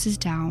few houses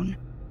down,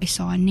 I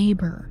saw a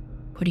neighbor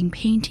putting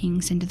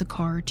paintings into the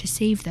car to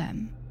save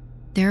them.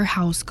 Their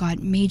house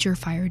got major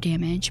fire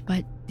damage,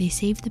 but they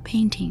saved the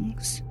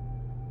paintings.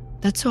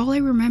 That's all I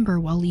remember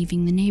while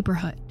leaving the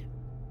neighborhood.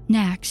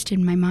 Next,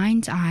 in my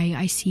mind's eye,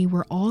 I see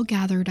we're all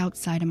gathered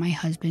outside of my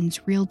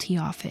husband's realty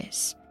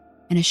office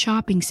in a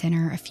shopping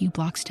center a few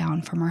blocks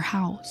down from our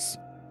house,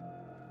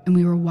 and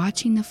we were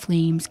watching the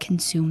flames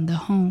consume the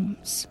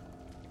homes.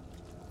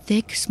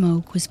 Thick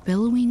smoke was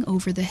billowing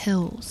over the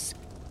hills,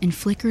 and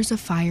flickers of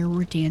fire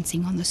were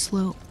dancing on the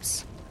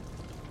slopes.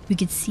 We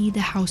could see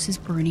the houses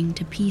burning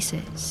to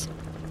pieces.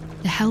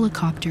 The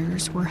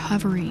helicopters were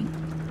hovering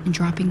and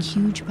dropping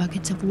huge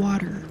buckets of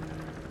water.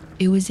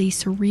 It was a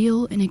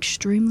surreal and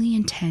extremely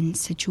intense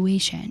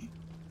situation.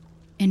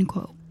 End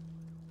quote.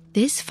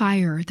 This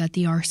fire that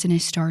the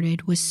arsonist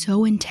started was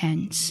so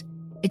intense,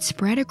 it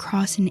spread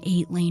across an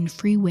 8-lane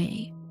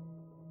freeway.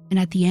 And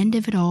at the end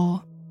of it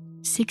all,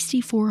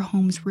 64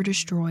 homes were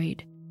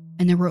destroyed,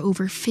 and there were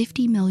over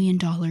 $50 million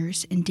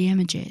in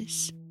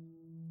damages.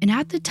 And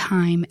at the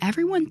time,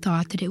 everyone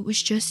thought that it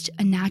was just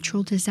a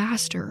natural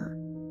disaster.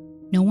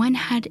 No one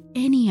had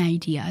any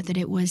idea that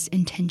it was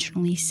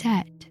intentionally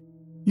set.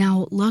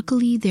 Now,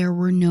 luckily, there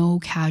were no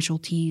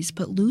casualties,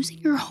 but losing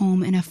your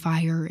home in a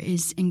fire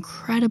is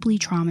incredibly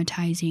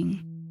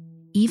traumatizing,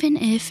 even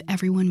if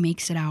everyone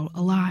makes it out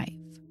alive.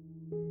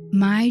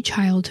 My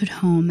childhood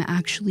home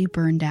actually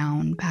burned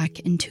down back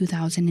in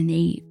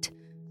 2008.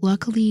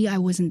 Luckily, I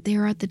wasn't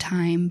there at the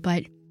time,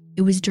 but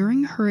it was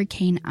during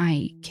Hurricane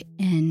Ike,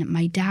 and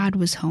my dad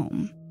was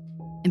home.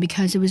 And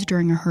because it was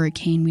during a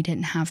hurricane, we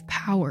didn't have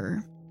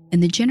power.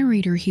 And the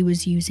generator he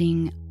was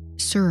using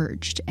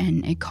surged,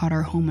 and it caught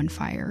our home on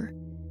fire.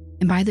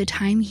 And by the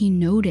time he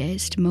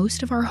noticed,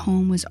 most of our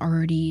home was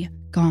already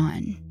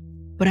gone.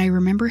 But I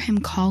remember him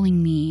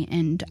calling me,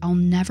 and I'll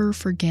never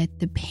forget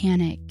the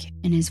panic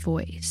in his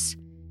voice.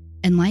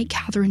 And like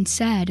Catherine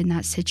said, in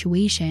that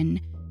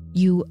situation,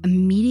 you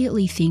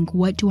immediately think,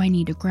 what do I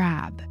need to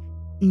grab?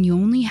 And you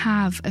only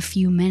have a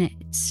few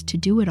minutes to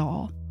do it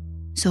all.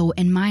 So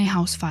in my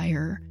house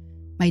fire,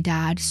 my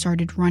dad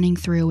started running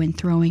through and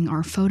throwing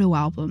our photo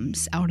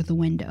albums out of the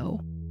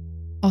window.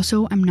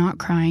 Also, I'm not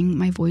crying,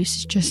 my voice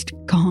is just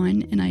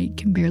gone and I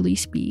can barely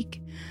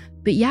speak.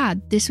 But yeah,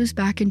 this was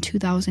back in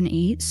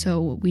 2008,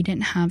 so we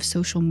didn't have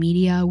social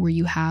media where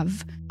you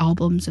have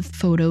albums of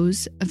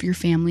photos of your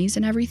families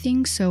and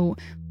everything, so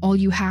all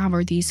you have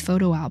are these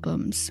photo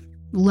albums.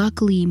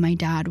 Luckily, my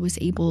dad was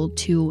able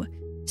to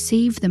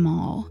save them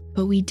all,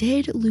 but we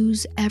did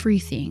lose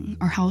everything.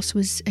 Our house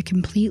was a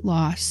complete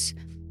loss,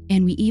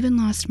 and we even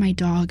lost my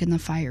dog in the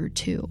fire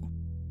too.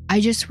 I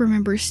just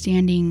remember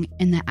standing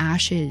in the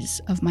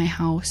ashes of my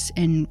house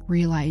and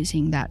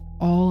realizing that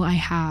all I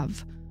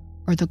have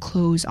are the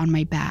clothes on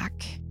my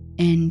back.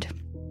 And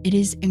it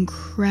is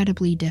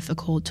incredibly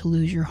difficult to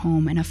lose your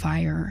home in a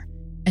fire.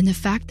 And the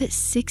fact that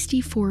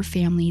 64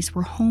 families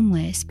were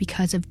homeless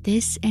because of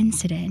this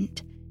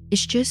incident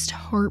is just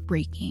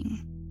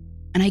heartbreaking.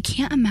 And I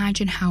can't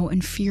imagine how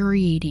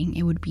infuriating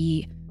it would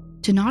be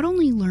to not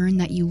only learn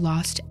that you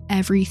lost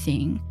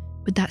everything,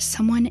 but that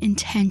someone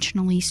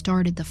intentionally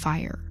started the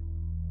fire.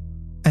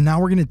 And now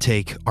we're going to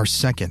take our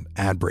second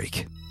ad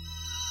break.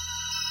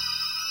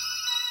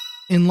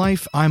 In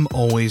life, I'm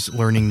always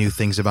learning new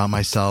things about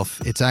myself.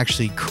 It's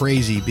actually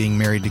crazy being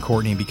married to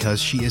Courtney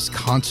because she is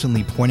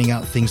constantly pointing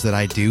out things that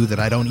I do that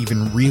I don't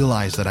even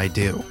realize that I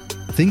do.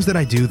 Things that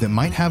I do that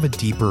might have a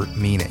deeper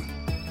meaning.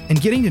 And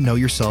getting to know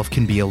yourself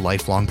can be a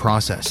lifelong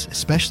process,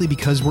 especially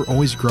because we're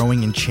always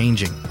growing and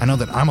changing. I know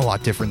that I'm a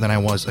lot different than I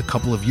was a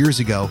couple of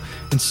years ago,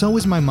 and so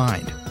is my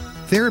mind.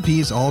 Therapy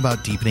is all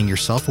about deepening your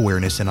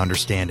self-awareness and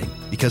understanding,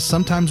 because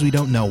sometimes we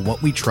don't know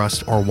what we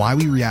trust or why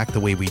we react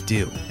the way we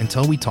do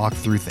until we talk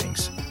through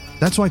things.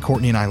 That's why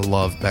Courtney and I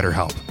love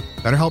BetterHelp.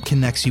 BetterHelp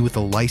connects you with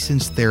a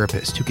licensed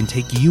therapist who can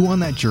take you on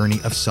that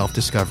journey of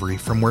self-discovery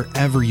from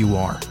wherever you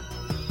are.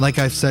 Like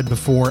I've said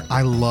before,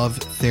 I love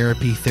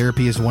therapy.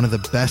 Therapy is one of the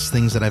best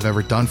things that I've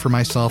ever done for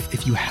myself.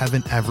 If you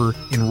haven't ever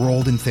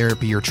enrolled in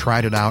therapy or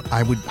tried it out,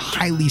 I would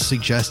highly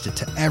suggest it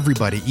to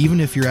everybody,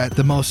 even if you're at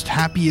the most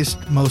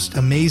happiest, most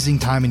amazing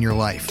time in your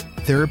life.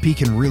 Therapy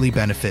can really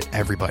benefit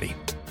everybody.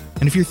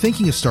 And if you're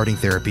thinking of starting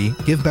therapy,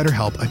 give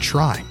BetterHelp a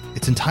try.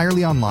 It's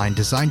entirely online,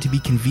 designed to be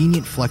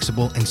convenient,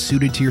 flexible, and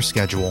suited to your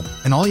schedule.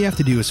 And all you have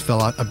to do is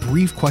fill out a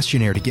brief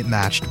questionnaire to get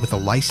matched with a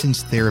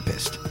licensed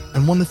therapist.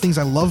 And one of the things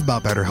I love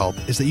about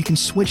BetterHelp is that you can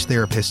switch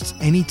therapists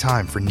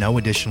anytime for no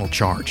additional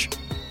charge.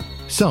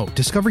 So,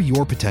 discover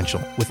your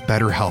potential with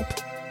BetterHelp.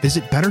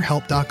 Visit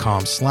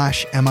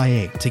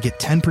BetterHelp.com/MIA to get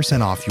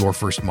 10% off your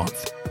first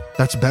month.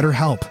 That's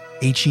BetterHelp,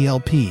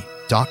 HELP.com/MIA.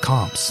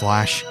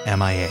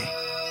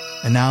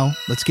 And now,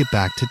 let's get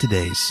back to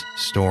today's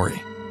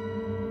story.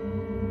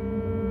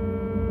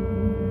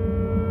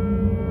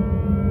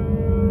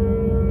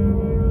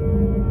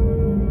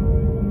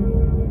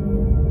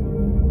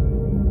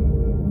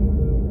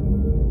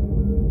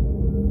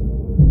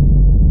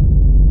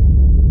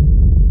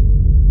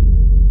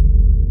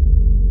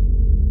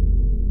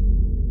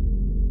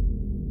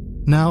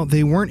 Now,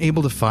 they weren't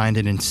able to find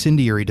an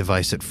incendiary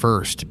device at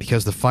first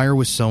because the fire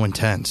was so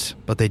intense,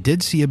 but they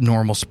did see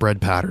abnormal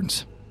spread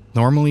patterns.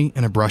 Normally,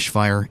 in a brush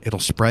fire, it'll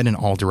spread in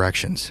all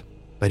directions.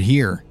 But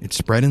here, it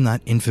spread in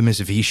that infamous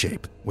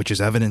V-shape, which is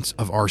evidence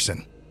of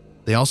arson.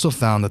 They also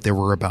found that there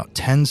were about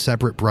 10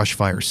 separate brush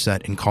fires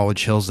set in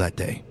College Hills that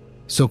day,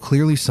 so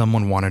clearly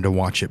someone wanted to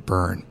watch it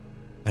burn.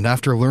 And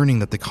after learning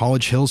that the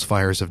College Hills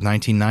fires of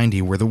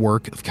 1990 were the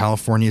work of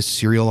California's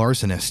serial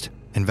arsonist,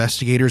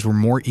 investigators were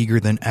more eager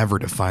than ever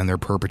to find their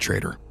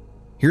perpetrator.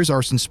 Here's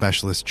arson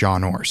specialist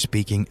John Orr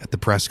speaking at the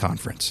press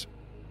conference.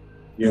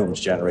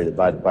 Fumes generated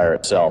by the fire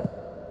itself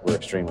were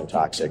extremely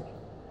toxic.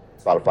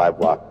 About a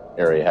 5-block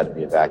area had to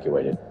be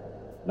evacuated.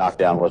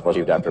 Knockdown was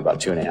achieved after about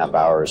 2.5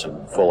 hours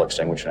and full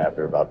extinguishment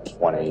after about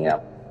 1 a.m.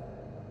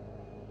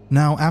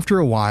 Now, after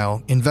a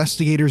while,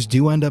 investigators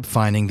do end up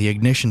finding the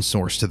ignition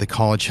source to the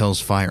College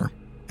Hills fire,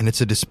 and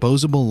it's a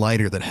disposable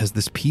lighter that has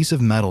this piece of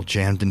metal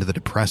jammed into the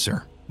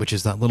depressor, which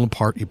is that little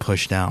part you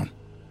push down.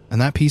 And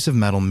that piece of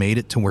metal made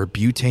it to where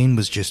butane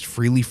was just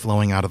freely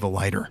flowing out of the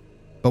lighter.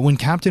 But when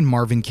Captain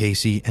Marvin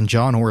Casey and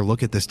John Orr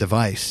look at this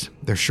device,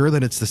 they're sure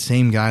that it's the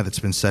same guy that's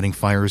been setting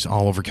fires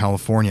all over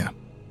California.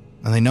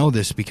 And they know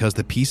this because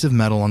the piece of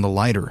metal on the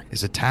lighter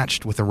is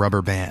attached with a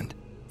rubber band,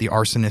 the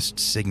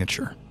arsonist's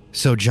signature.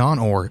 So John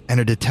Orr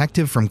and a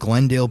detective from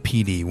Glendale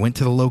PD went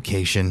to the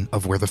location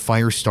of where the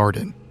fire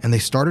started, and they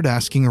started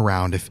asking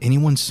around if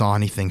anyone saw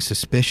anything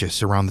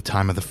suspicious around the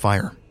time of the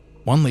fire.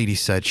 One lady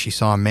said she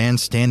saw a man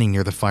standing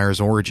near the fire's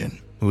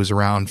origin, who was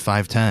around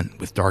 5'10",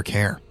 with dark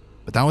hair,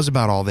 but that was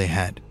about all they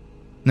had.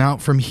 Now,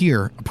 from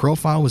here, a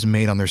profile was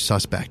made on their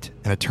suspect,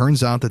 and it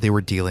turns out that they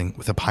were dealing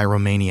with a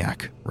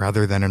pyromaniac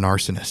rather than an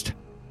arsonist.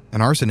 An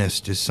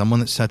arsonist is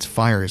someone that sets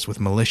fires with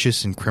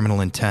malicious and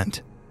criminal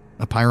intent.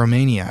 A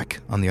pyromaniac,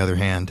 on the other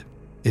hand,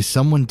 is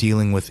someone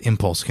dealing with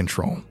impulse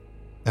control.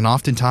 And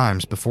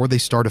oftentimes, before they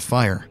start a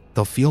fire,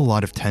 they'll feel a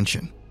lot of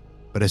tension.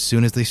 But as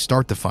soon as they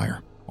start the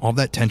fire, all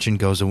that tension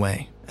goes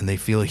away, and they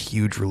feel a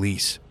huge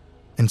release.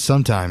 And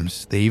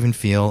sometimes, they even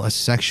feel a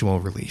sexual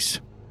release.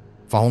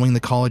 Following the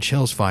College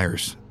Hills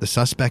fires, the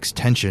suspect's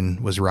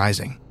tension was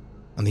rising,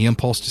 and the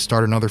impulse to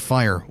start another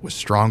fire was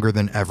stronger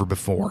than ever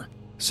before.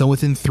 So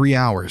within 3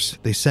 hours,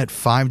 they set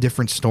 5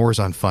 different stores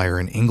on fire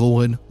in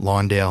Inglewood,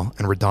 Lawndale,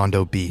 and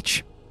Redondo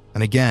Beach.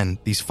 And again,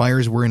 these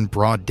fires were in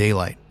broad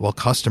daylight while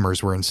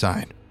customers were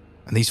inside.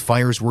 And these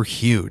fires were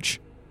huge.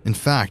 In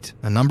fact,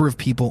 a number of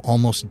people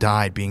almost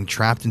died being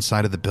trapped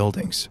inside of the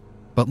buildings.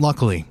 But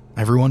luckily,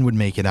 everyone would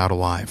make it out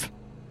alive.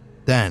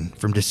 Then,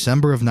 from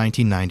December of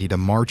 1990 to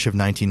March of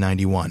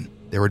 1991,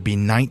 there would be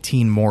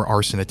 19 more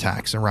arson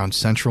attacks around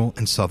Central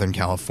and Southern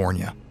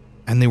California.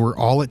 And they were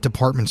all at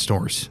department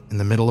stores in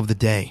the middle of the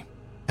day.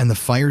 And the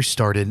fires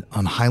started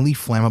on highly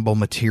flammable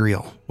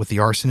material with the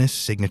arsonist's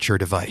signature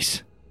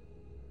device.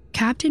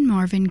 Captain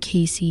Marvin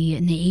Casey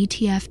and the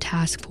ATF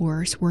task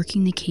force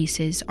working the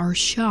cases are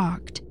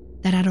shocked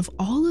that out of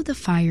all of the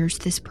fires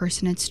this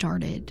person had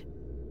started,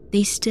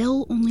 they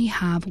still only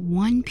have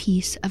one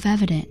piece of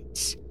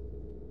evidence.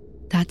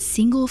 That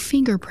single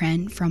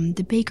fingerprint from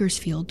the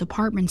Bakersfield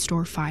department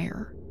store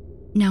fire.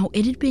 Now,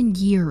 it had been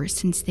years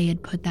since they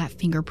had put that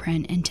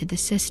fingerprint into the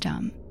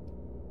system.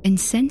 And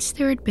since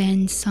there had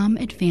been some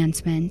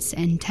advancements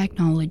in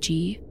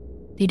technology,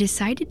 they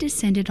decided to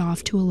send it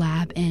off to a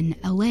lab in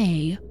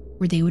LA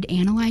where they would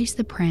analyze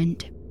the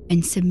print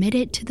and submit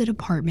it to the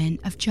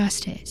Department of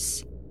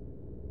Justice.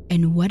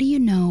 And what do you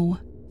know?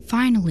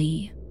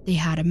 Finally, they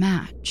had a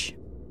match.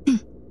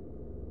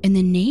 And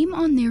the name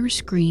on their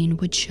screen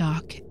would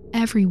shock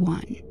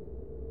everyone.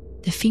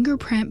 The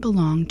fingerprint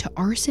belonged to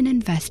arson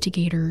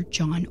investigator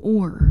John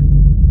Orr,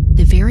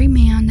 the very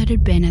man that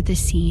had been at the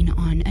scene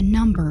on a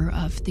number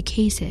of the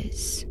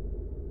cases.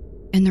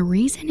 And the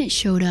reason it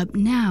showed up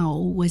now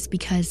was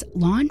because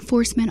law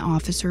enforcement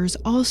officers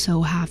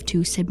also have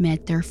to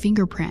submit their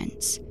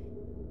fingerprints.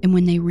 And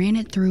when they ran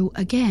it through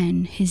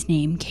again, his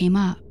name came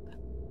up.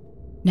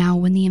 Now,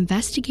 when the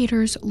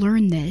investigators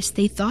learned this,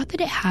 they thought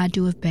that it had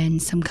to have been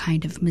some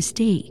kind of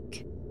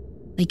mistake.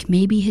 Like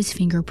maybe his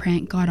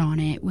fingerprint got on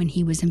it when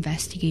he was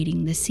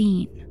investigating the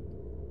scene.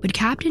 But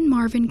Captain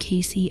Marvin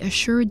Casey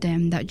assured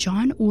them that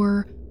John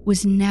Orr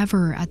was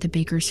never at the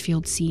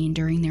Bakersfield scene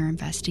during their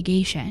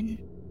investigation.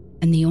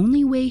 And the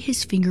only way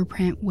his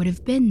fingerprint would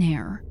have been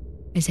there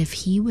is if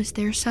he was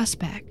their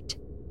suspect.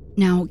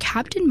 Now,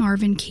 Captain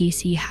Marvin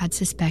Casey had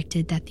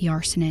suspected that the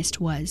arsonist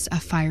was a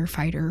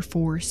firefighter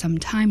for some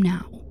time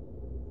now.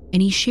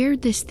 And he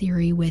shared this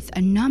theory with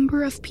a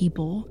number of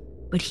people,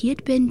 but he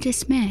had been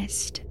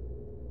dismissed.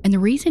 And the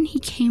reason he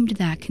came to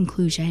that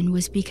conclusion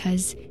was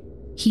because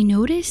he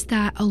noticed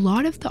that a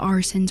lot of the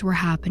arsons were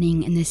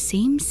happening in the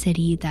same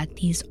city that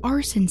these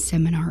arson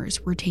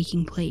seminars were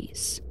taking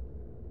place.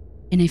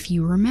 And if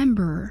you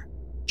remember,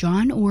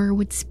 John Orr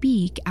would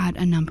speak at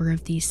a number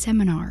of these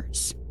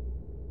seminars.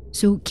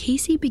 So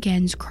Casey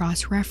begins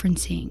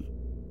cross-referencing,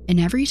 and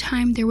every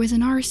time there was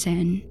an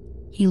arson,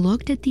 he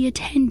looked at the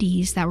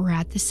attendees that were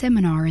at the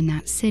seminar in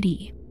that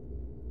city.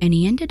 And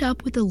he ended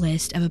up with a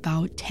list of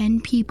about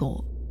 10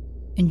 people,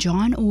 and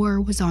John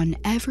Orr was on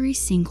every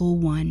single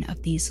one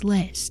of these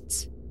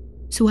lists.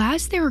 So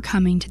as they were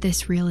coming to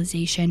this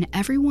realization,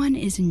 everyone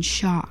is in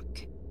shock.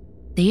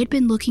 They had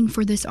been looking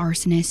for this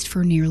arsonist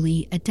for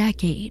nearly a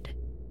decade,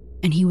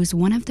 and he was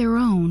one of their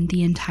own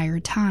the entire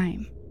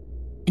time.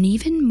 And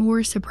even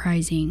more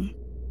surprising,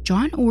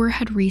 John Orr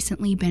had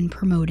recently been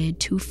promoted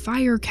to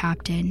fire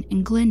captain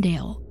in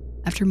Glendale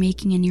after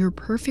making a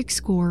near-perfect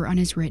score on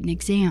his written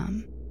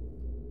exam.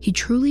 He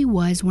truly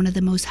was one of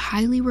the most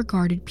highly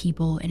regarded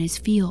people in his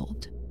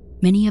field.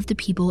 Many of the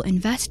people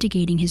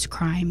investigating his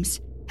crimes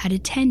had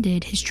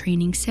attended his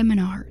training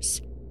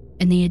seminars,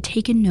 and they had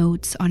taken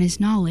notes on his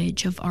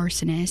knowledge of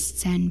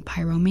arsonists and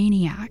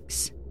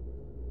pyromaniacs.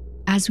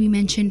 As we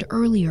mentioned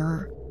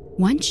earlier,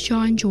 once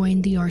John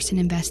joined the arson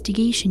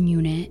investigation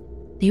unit,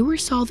 they were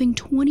solving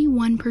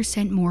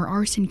 21% more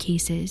arson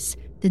cases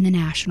than the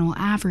national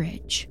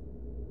average,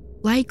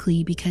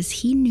 likely because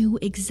he knew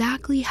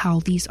exactly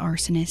how these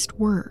arsonists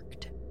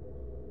worked.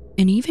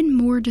 And even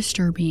more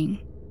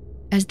disturbing,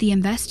 as the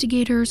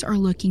investigators are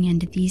looking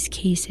into these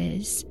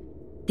cases,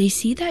 they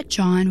see that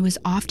John was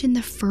often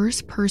the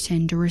first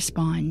person to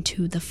respond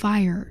to the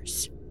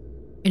fires.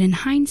 And in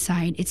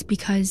hindsight, it's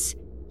because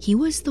he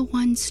was the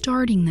one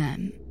starting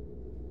them.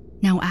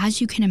 Now, as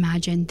you can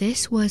imagine,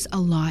 this was a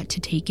lot to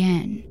take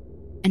in,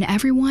 and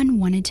everyone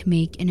wanted to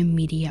make an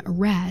immediate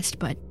arrest,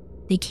 but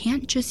they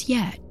can't just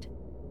yet.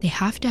 They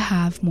have to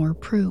have more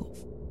proof.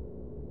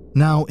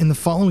 Now, in the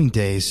following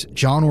days,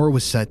 John Orr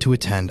was set to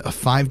attend a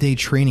 5-day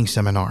training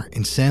seminar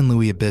in San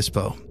Luis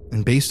Obispo,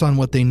 and based on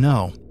what they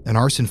know, an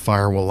arson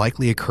fire will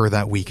likely occur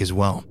that week as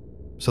well.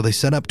 So they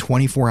set up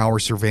 24-hour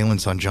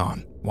surveillance on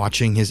John,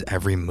 watching his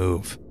every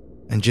move.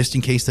 And just in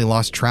case they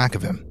lost track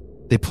of him,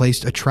 they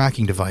placed a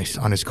tracking device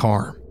on his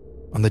car.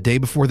 On the day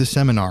before the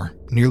seminar,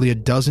 nearly a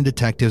dozen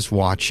detectives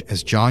watch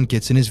as John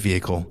gets in his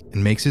vehicle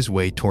and makes his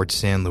way towards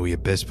San Luis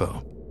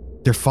Obispo.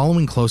 They're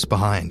following close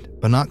behind,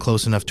 but not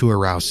close enough to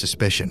arouse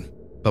suspicion.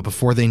 But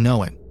before they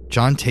know it,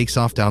 John takes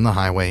off down the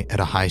highway at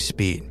a high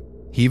speed.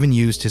 He even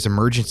used his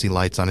emergency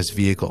lights on his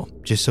vehicle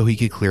just so he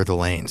could clear the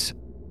lanes.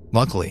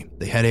 Luckily,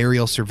 they had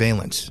aerial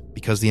surveillance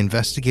because the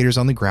investigators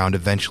on the ground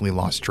eventually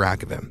lost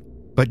track of him.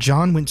 But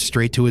John went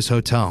straight to his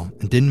hotel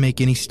and didn't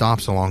make any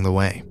stops along the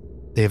way.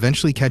 They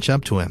eventually catch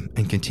up to him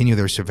and continue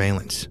their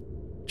surveillance.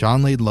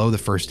 John laid low the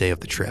first day of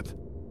the trip,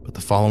 but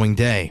the following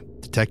day,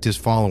 detectives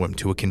follow him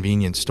to a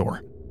convenience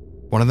store.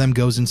 One of them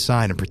goes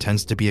inside and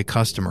pretends to be a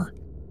customer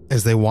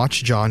as they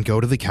watch John go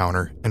to the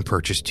counter and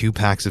purchase 2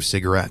 packs of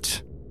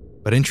cigarettes.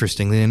 But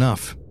interestingly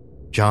enough,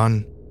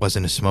 John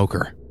wasn't a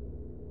smoker.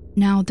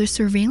 Now, the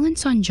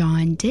surveillance on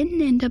John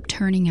didn't end up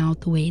turning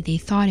out the way they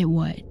thought it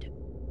would.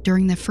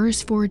 During the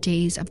first 4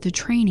 days of the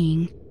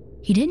training,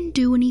 he didn't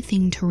do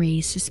anything to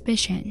raise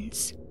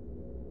suspicions.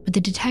 But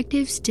the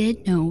detectives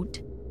did note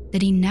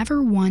that he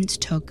never once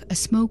took a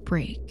smoke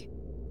break,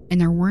 and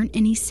there weren't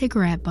any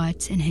cigarette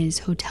butts in his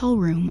hotel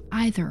room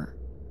either.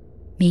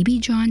 Maybe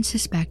John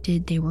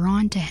suspected they were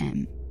onto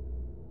him.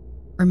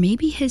 Or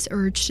maybe his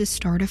urge to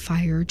start a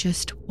fire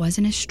just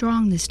wasn't as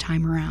strong this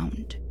time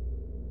around.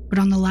 But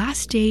on the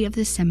last day of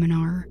the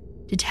seminar,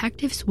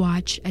 detectives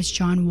watched as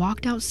John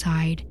walked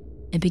outside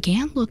and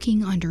began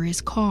looking under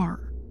his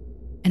car.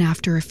 And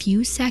after a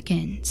few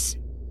seconds,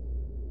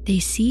 they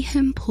see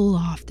him pull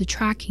off the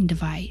tracking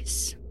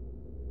device.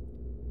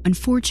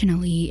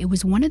 Unfortunately, it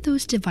was one of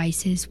those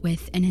devices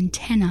with an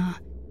antenna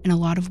and a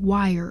lot of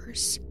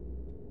wires,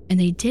 and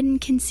they didn't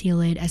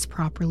conceal it as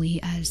properly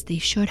as they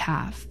should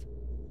have.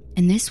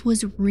 And this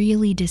was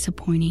really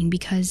disappointing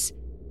because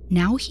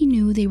now he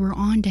knew they were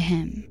onto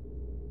him.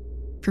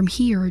 From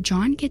here,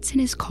 John gets in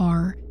his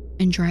car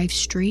and drives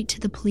straight to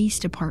the police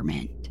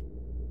department,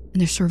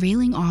 and the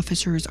surveilling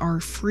officers are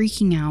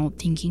freaking out,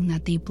 thinking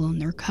that they've blown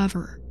their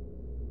cover.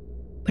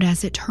 But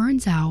as it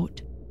turns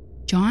out,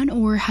 John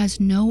Orr has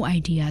no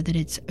idea that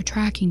it's a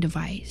tracking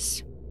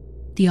device.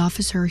 The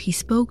officer he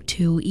spoke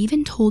to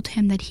even told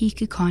him that he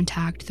could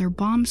contact their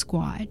bomb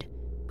squad,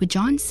 but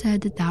John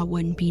said that that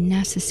wouldn't be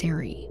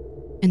necessary,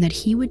 and that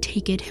he would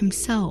take it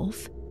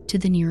himself to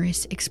the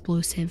nearest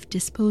explosive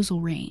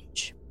disposal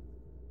range.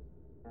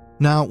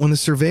 Now, when the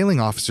surveilling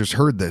officers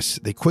heard this,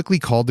 they quickly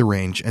called the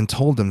range and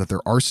told them that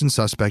their arson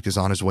suspect is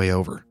on his way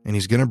over, and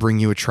he's going to bring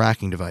you a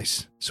tracking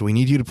device, so we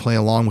need you to play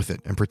along with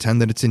it and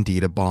pretend that it's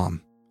indeed a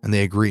bomb. And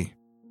they agree.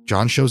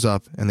 John shows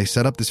up, and they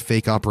set up this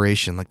fake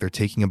operation like they're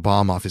taking a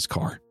bomb off his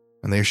car,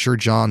 and they assure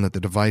John that the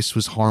device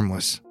was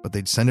harmless, but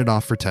they'd send it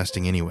off for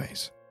testing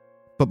anyways.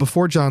 But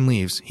before John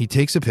leaves, he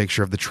takes a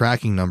picture of the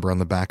tracking number on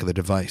the back of the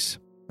device.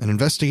 And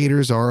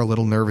investigators are a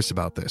little nervous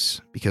about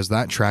this, because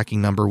that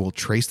tracking number will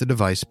trace the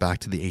device back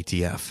to the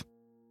ATF.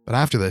 But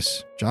after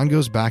this, John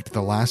goes back to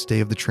the last day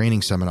of the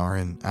training seminar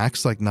and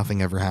acts like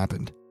nothing ever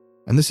happened.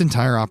 And this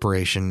entire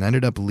operation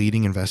ended up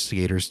leading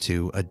investigators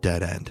to a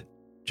dead end.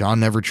 John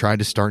never tried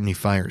to start any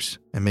fires,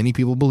 and many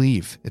people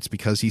believe it's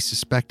because he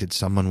suspected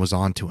someone was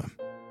onto him.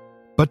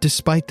 But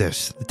despite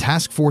this, the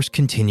task force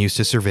continues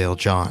to surveil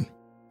John.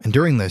 And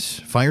during this,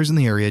 fires in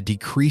the area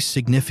decreased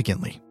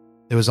significantly.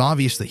 It was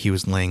obvious that he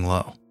was laying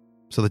low.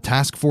 So the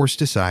task force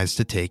decides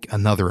to take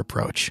another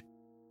approach.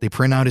 They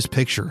print out his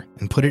picture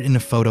and put it in a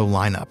photo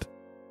lineup.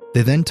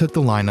 They then took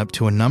the lineup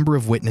to a number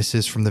of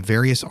witnesses from the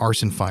various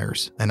arson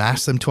fires and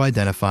asked them to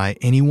identify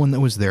anyone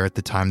that was there at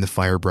the time the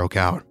fire broke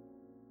out.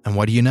 And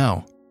what do you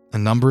know? A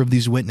number of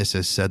these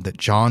witnesses said that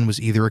John was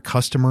either a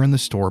customer in the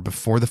store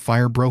before the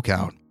fire broke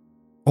out,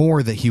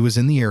 or that he was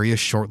in the area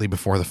shortly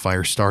before the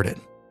fire started.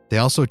 They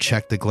also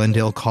checked the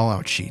Glendale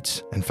call-out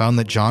sheets and found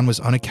that John was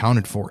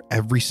unaccounted for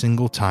every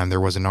single time there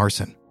was an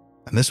arson.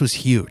 And this was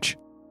huge.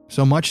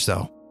 So much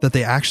so that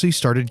they actually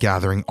started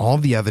gathering all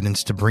of the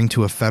evidence to bring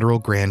to a federal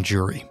grand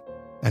jury.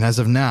 And as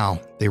of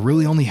now, they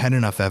really only had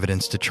enough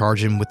evidence to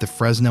charge him with the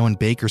Fresno and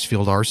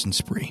Bakersfield arson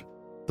spree,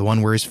 the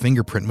one where his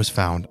fingerprint was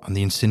found on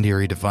the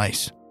incendiary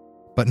device.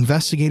 But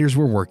investigators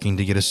were working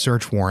to get a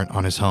search warrant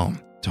on his home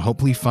to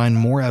hopefully find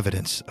more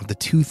evidence of the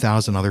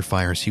 2,000 other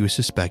fires he was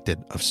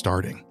suspected of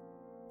starting.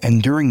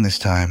 And during this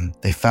time,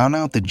 they found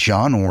out that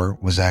John Orr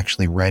was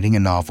actually writing a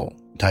novel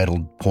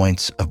titled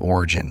Points of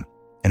Origin.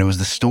 And it was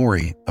the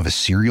story of a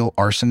serial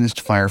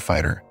arsonist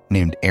firefighter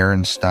named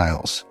Aaron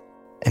Stiles.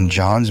 And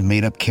John's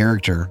made-up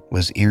character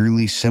was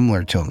eerily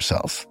similar to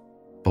himself.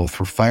 Both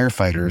were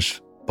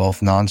firefighters,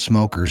 both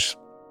non-smokers,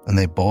 and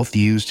they both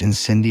used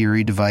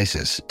incendiary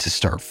devices to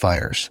start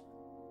fires.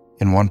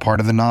 In one part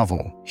of the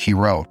novel, he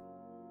wrote,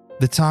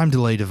 "The time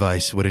delay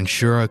device would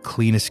ensure a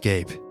clean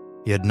escape.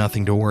 He had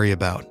nothing to worry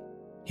about.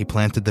 He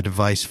planted the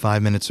device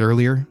 5 minutes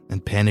earlier,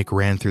 and panic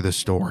ran through the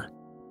store.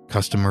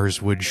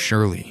 Customers would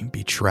surely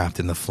be trapped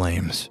in the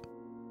flames."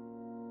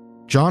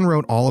 John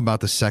wrote all about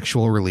the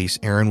sexual release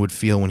Aaron would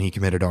feel when he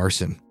committed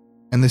arson,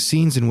 and the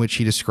scenes in which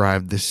he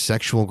described this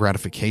sexual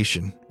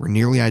gratification were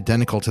nearly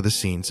identical to the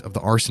scenes of the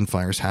arson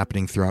fires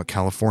happening throughout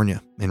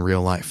California in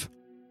real life.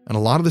 And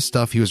a lot of the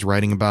stuff he was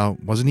writing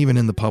about wasn't even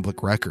in the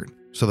public record,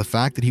 so the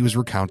fact that he was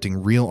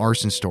recounting real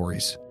arson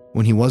stories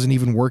when he wasn't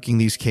even working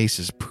these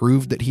cases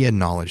proved that he had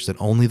knowledge that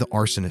only the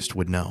arsonist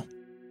would know.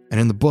 And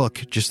in the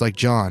book, just like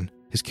John,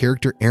 his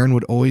character Aaron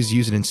would always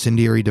use an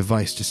incendiary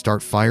device to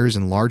start fires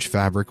in large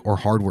fabric or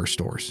hardware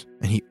stores,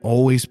 and he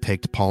always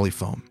picked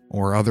polyfoam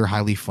or other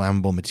highly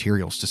flammable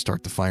materials to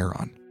start the fire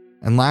on.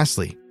 And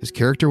lastly, his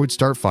character would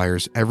start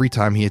fires every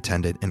time he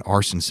attended an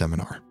arson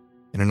seminar.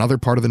 In another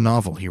part of the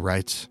novel, he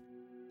writes,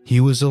 "He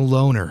was a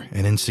loner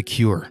and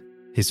insecure.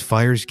 His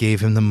fires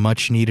gave him the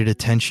much-needed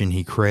attention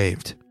he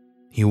craved.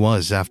 He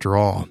was, after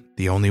all,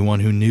 the only one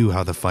who knew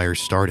how the fire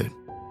started.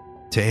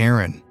 To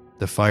Aaron,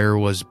 the fire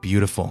was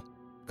beautiful,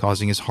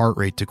 causing his heart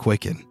rate to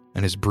quicken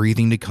and his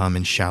breathing to come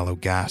in shallow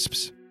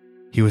gasps.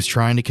 He was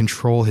trying to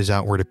control his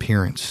outward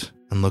appearance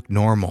and look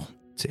normal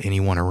to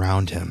anyone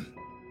around him.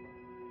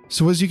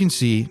 So as you can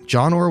see,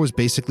 John Orr was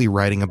basically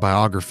writing a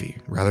biography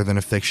rather than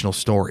a fictional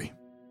story.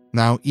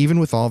 Now, even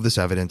with all of this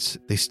evidence,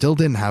 they still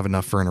didn't have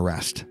enough for an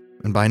arrest.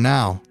 And by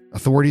now,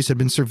 authorities had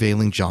been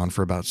surveilling John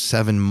for about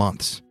 7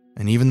 months.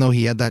 And even though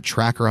he had that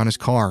tracker on his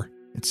car,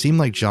 it seemed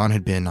like John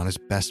had been on his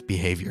best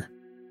behavior.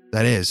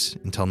 That is,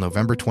 until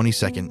November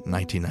 22nd,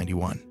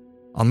 1991.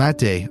 On that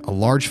day, a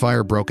large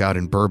fire broke out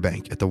in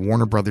Burbank at the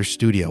Warner Brothers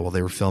studio while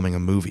they were filming a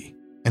movie.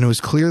 And it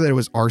was clear that it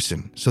was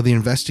arson, so the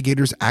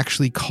investigators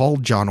actually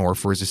called John Orr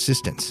for his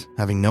assistance,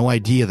 having no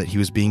idea that he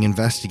was being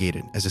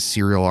investigated as a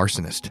serial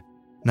arsonist.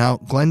 Now,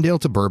 Glendale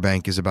to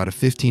Burbank is about a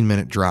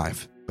 15-minute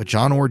drive, but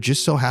John Orr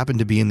just so happened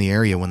to be in the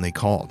area when they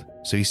called,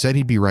 so he said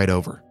he'd be right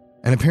over.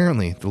 And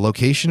apparently, the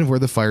location of where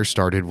the fire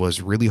started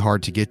was really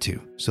hard to get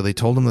to, so they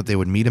told him that they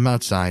would meet him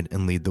outside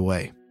and lead the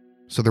way.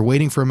 So they're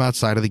waiting for him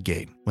outside of the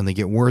gate when they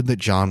get word that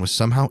John was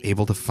somehow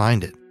able to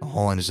find it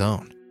all on his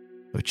own,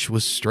 which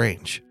was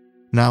strange.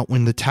 Now,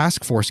 when the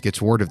task force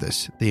gets word of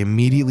this, they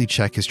immediately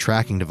check his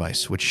tracking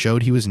device, which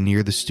showed he was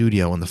near the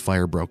studio when the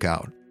fire broke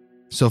out.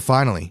 So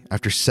finally,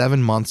 after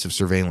 7 months of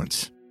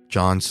surveillance,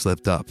 John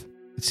slipped up.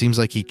 It seems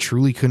like he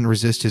truly couldn't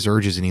resist his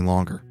urges any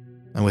longer.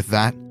 And with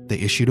that, they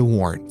issued a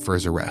warrant for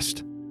his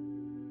arrest.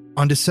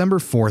 On December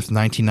 4th,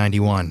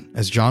 1991,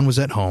 as John was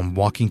at home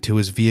walking to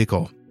his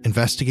vehicle,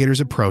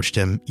 investigators approached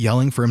him,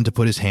 yelling for him to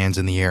put his hands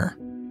in the air.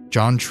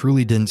 John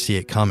truly didn't see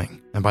it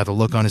coming, and by the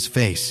look on his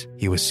face,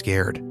 he was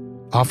scared.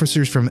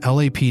 Officers from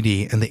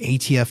LAPD and the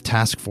ATF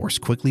task force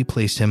quickly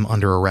placed him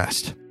under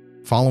arrest.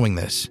 Following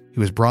this, he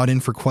was brought in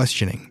for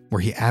questioning,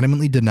 where he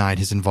adamantly denied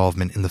his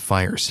involvement in the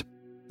fires.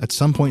 At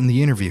some point in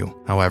the interview,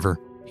 however,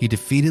 he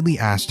defeatedly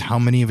asked how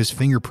many of his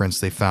fingerprints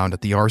they found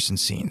at the arson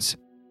scenes.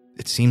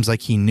 It seems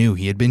like he knew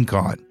he had been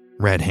caught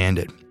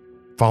red-handed.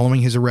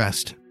 Following his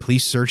arrest,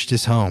 police searched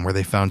his home where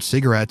they found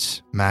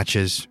cigarettes,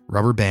 matches,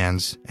 rubber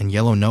bands, and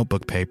yellow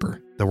notebook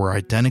paper that were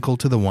identical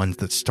to the ones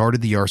that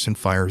started the arson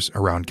fires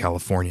around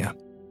California.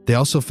 They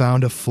also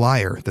found a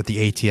flyer that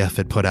the ATF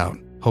had put out,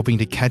 hoping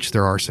to catch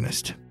their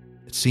arsonist.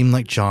 It seemed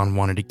like John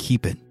wanted to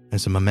keep it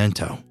as a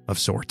memento of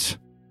sorts.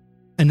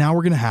 And now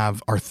we're going to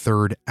have our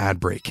third ad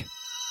break.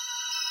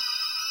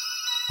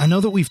 I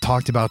know that we've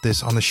talked about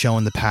this on the show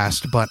in the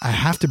past, but I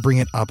have to bring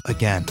it up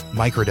again,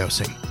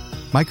 microdosing.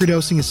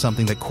 Microdosing is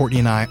something that Courtney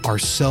and I are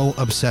so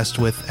obsessed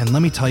with, and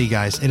let me tell you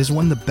guys, it is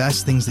one of the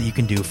best things that you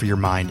can do for your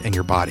mind and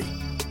your body.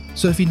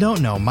 So if you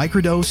don't know,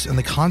 microdose and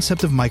the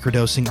concept of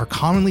microdosing are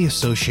commonly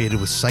associated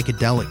with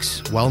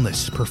psychedelics,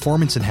 wellness,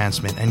 performance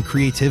enhancement, and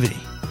creativity.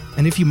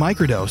 And if you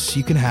microdose,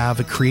 you can have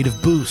a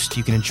creative boost,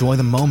 you can enjoy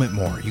the moment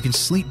more, you can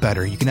sleep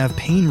better, you can have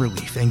pain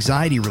relief,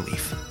 anxiety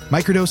relief.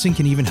 Microdosing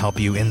can even help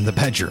you in the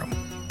bedroom.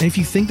 And if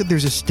you think that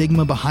there's a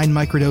stigma behind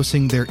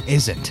microdosing, there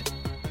isn't.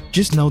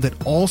 Just know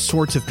that all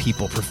sorts of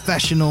people,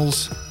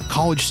 professionals,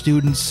 college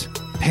students,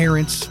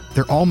 parents,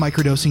 they're all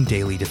microdosing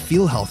daily to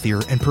feel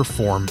healthier and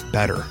perform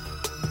better.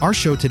 Our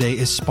show today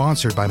is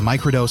sponsored by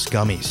Microdose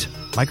Gummies.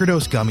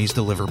 Microdose Gummies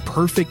deliver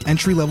perfect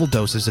entry-level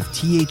doses of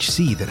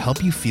THC that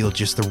help you feel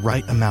just the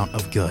right amount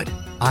of good.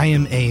 I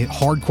am a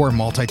hardcore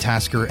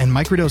multitasker, and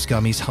Microdose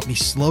Gummies help me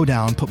slow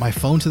down, put my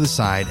phone to the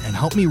side, and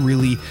help me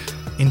really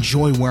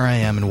enjoy where I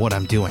am and what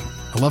I'm doing.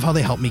 I love how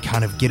they help me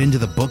kind of get into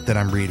the book that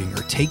I'm reading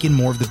or take in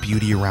more of the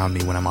beauty around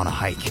me when I'm on a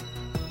hike.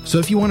 So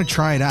if you want to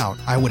try it out,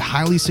 I would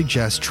highly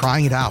suggest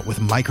trying it out with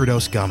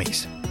Microdose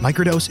Gummies.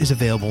 Microdose is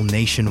available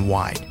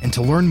nationwide, and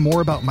to learn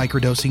more about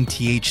microdosing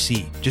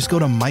THC, just go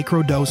to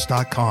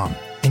microdose.com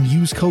and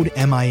use code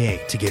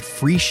MIA to get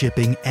free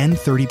shipping and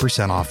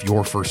 30% off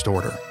your first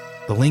order.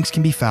 The links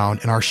can be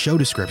found in our show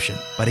description,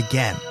 but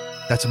again,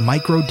 that's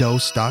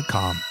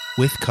microdose.com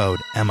with code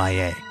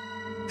MIA.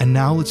 And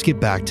now let's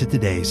get back to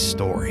today's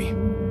story.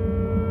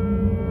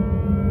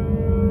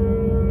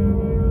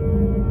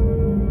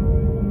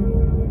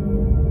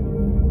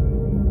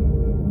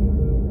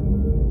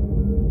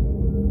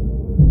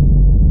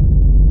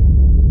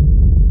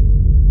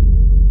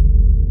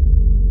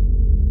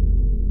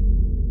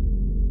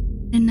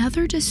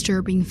 Another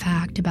disturbing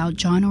fact about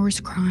John Orr's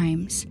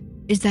crimes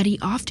is that he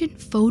often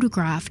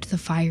photographed the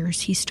fires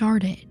he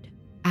started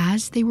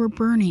as they were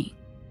burning.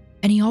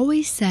 And he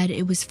always said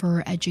it was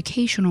for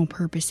educational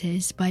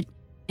purposes, but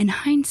in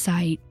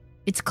hindsight,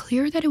 it's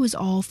clear that it was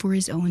all for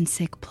his own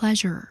sick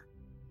pleasure.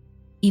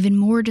 Even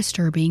more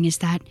disturbing is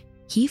that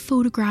he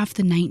photographed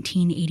the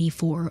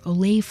 1984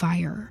 Olay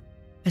fire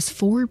as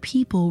 4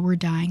 people were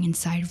dying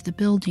inside of the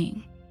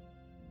building.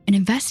 And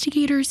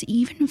investigators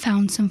even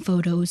found some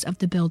photos of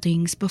the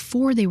buildings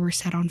before they were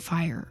set on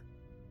fire,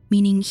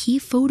 meaning he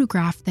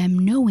photographed them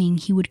knowing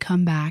he would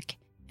come back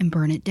and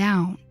burn it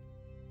down.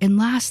 And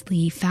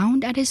lastly,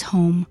 found at his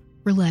home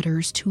were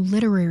letters to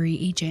literary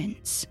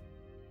agents.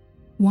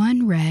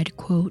 One read,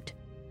 quote,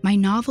 "My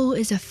novel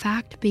is a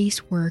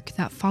fact-based work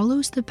that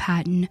follows the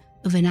pattern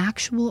of an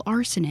actual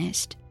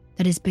arsonist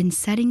that has been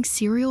setting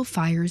serial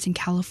fires in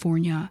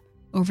California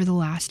over the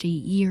last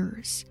 8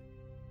 years.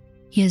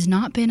 He has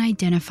not been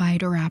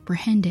identified or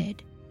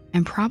apprehended,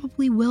 and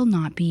probably will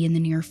not be in the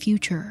near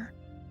future.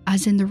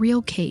 As in the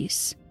real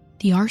case,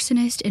 the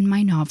arsonist in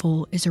my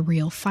novel is a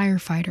real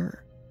firefighter."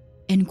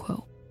 End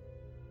quote.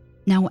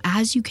 Now,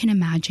 as you can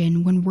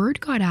imagine, when word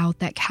got out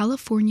that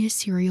California's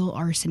serial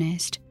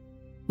arsonist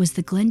was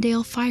the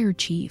Glendale fire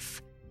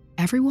chief,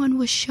 everyone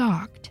was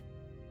shocked,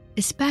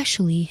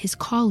 especially his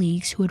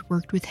colleagues who had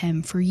worked with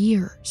him for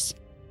years.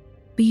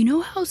 But you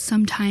know how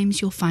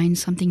sometimes you'll find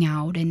something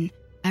out and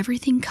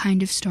everything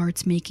kind of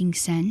starts making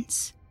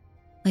sense?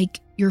 Like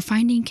you're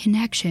finding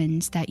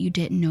connections that you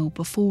didn't know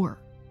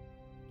before.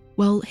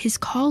 Well, his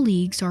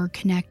colleagues are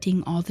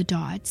connecting all the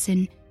dots,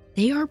 and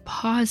they are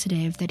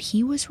positive that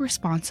he was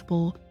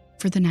responsible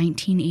for the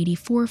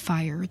 1984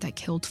 fire that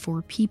killed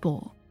 4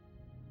 people.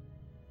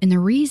 And the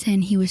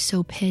reason he was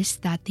so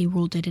pissed that they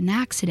ruled it an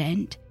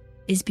accident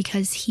is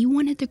because he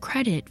wanted the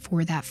credit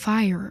for that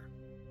fire.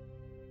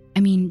 I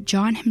mean,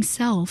 John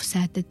himself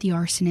said that the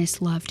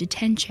arsonist loved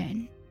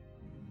attention.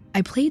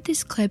 I played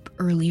this clip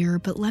earlier,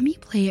 but let me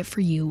play it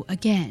for you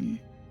again.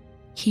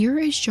 Here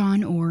is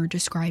John Orr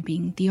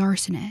describing the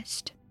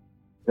arsonist.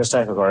 This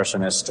type of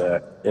arsonist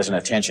isn't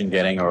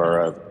attention-getting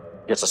or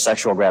gets a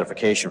sexual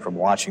gratification from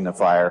watching the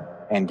fire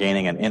and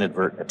gaining an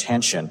inadvertent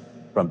attention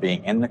from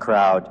being in the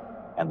crowd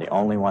and the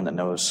only one that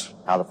knows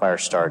how the fire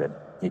started.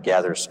 He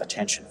gathers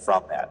attention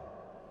from that.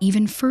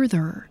 Even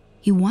further,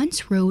 he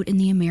once wrote in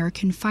the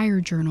American Fire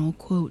Journal,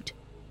 quote,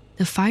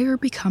 "The fire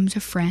becomes a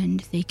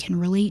friend they can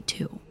relate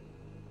to.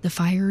 The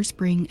fires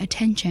bring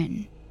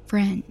attention,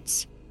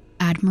 friends,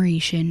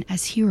 admiration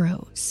as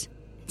heroes,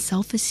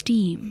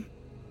 self-esteem.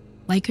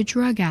 Like a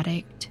drug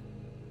addict,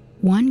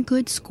 one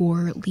good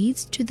score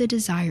leads to the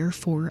desire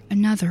for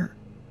another."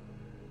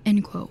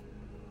 End quote.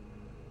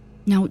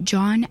 Now,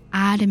 John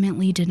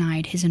adamantly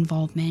denied his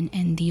involvement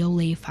in the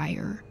Olay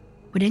fire,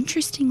 but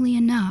interestingly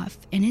enough,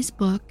 in his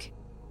book,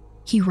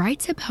 he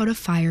writes about a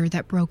fire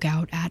that broke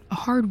out at a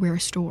hardware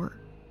store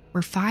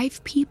where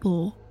 5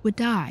 people would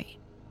die,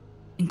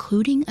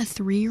 including a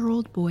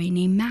 3-year-old boy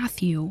named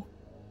Matthew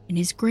and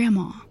his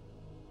grandma.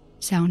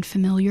 Sound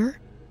familiar?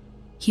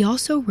 He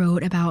also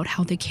wrote about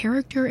how the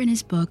character in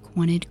his book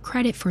wanted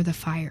credit for the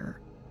fire,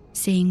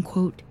 saying,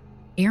 quote,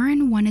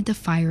 "Aaron wanted the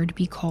fire to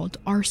be called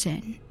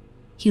arson.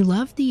 He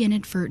loved the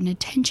inadvertent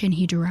attention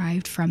he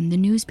derived from the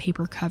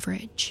newspaper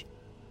coverage,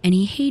 and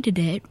he hated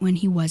it when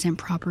he wasn't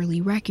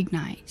properly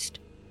recognized.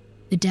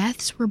 The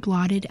deaths were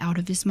blotted out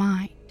of his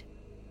mind.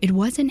 It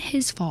wasn't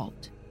his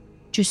fault,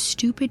 just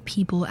stupid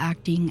people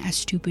acting as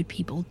stupid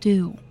people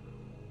do."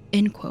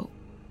 End quote.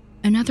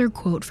 Another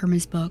quote from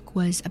his book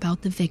was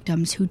about the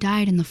victims who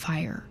died in the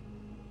fire,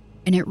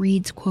 and it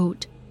reads,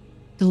 quote,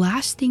 "The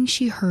last thing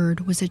she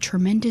heard was a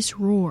tremendous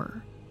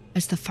roar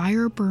as the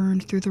fire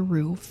burned through the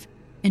roof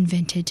and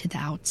vented to the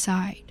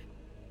outside.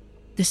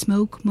 The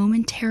smoke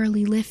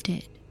momentarily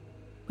lifted,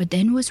 but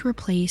then was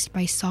replaced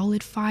by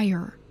solid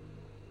fire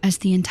as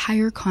the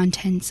entire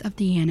contents of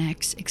the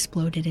annex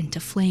exploded into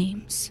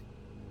flames.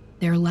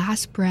 Their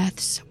last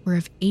breaths were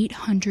of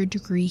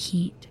 800-degree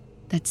heat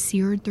that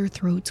seared their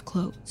throats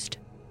closed."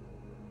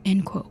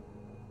 End quote.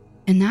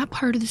 And that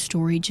part of the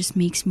story just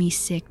makes me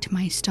sick to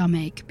my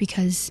stomach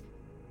because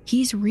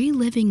he's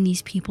reliving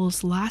these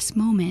people's last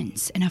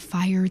moments in a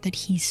fire that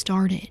he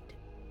started.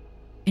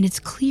 And it's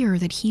clear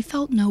that he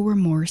felt no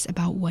remorse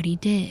about what he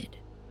did.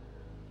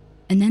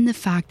 And then the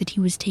fact that he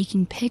was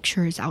taking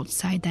pictures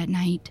outside that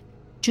night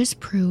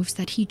just proves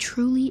that he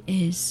truly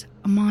is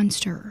a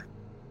monster.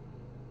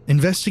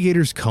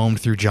 Investigators combed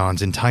through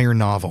John's entire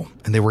novel,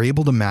 and they were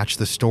able to match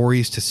the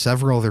stories to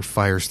several other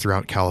fires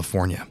throughout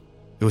California.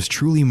 It was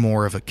truly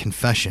more of a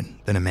confession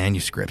than a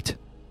manuscript.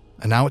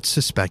 And now it's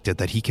suspected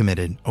that he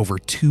committed over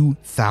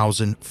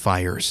 2,000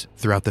 fires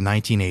throughout the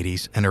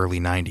 1980s and early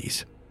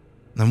 90s.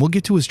 And we'll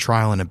get to his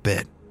trial in a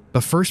bit,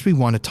 but first we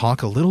want to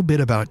talk a little bit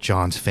about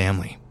John's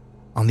family.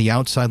 On the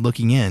outside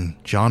looking in,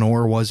 John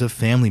Orr was a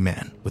family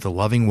man with a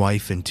loving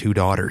wife and 2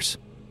 daughters.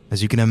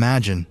 As you can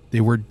imagine, they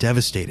were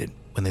devastated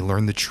when they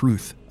learned the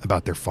truth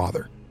about their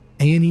father.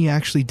 A&E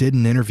actually did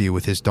an interview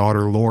with his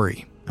daughter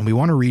Lori, and we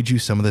want to read you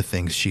some of the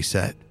things she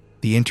said.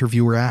 The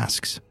interviewer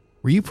asks,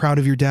 "Were you proud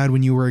of your dad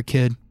when you were a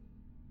kid?"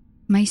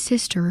 "My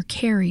sister,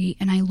 Carrie,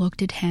 and I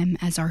looked at him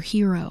as our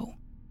hero.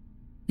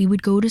 We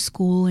would go to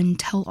school and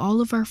tell all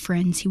of our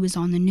friends he was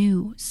on the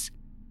news.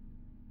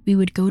 We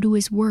would go to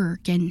his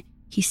work, and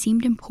he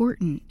seemed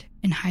important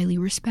and highly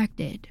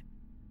respected.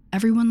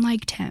 Everyone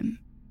liked him.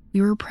 We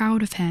were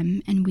proud of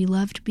him, and we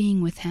loved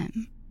being with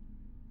him."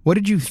 What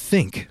did you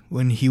think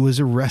when he was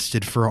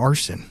arrested for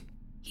arson?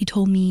 "He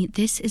told me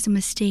this is a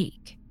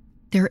mistake.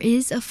 There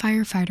is a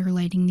firefighter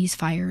lighting these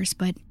fires,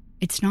 but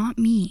it's not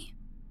me.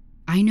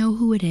 I know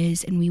who it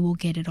is, and we will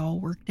get it all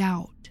worked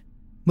out."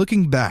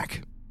 Looking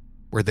back,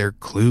 were there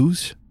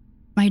clues?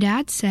 My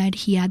dad said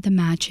he had the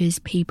matches,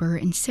 paper,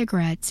 and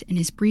cigarettes in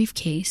his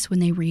briefcase when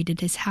they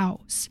raided his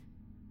house.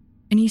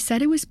 And he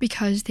said it was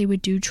because they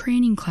would do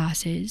training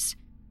classes,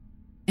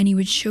 and he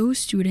would show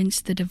students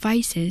the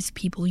devices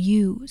people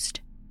used.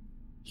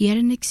 He had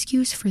an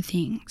excuse for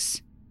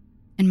things.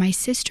 And my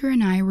sister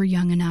and I were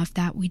young enough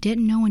that we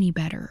didn't know any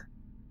better.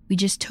 We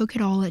just took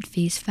it all at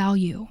face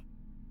value.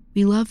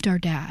 We loved our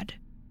dad.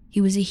 He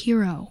was a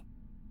hero.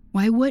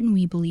 Why wouldn't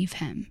we believe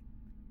him?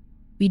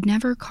 We'd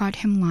never caught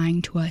him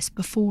lying to us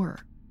before.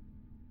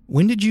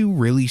 When did you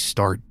really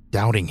start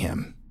doubting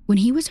him? When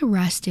he was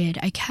arrested,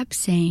 I kept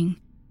saying,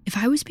 if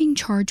I was being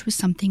charged with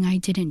something I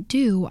didn't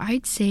do,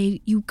 I'd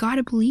say, you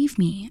gotta believe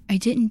me, I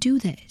didn't do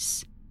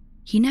this.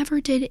 He never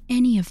did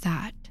any of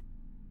that.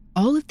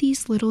 All of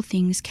these little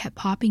things kept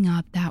popping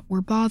up that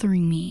were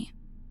bothering me.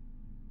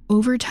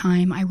 Over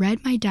time, I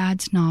read my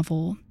dad's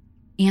novel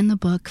and the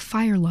book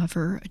Fire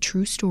Lover, A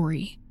True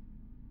Story.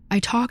 I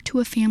talked to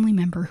a family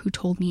member who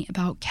told me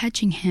about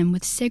catching him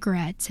with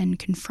cigarettes and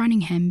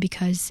confronting him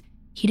because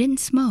he didn't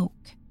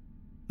smoke.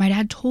 My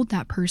dad told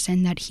that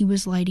person that he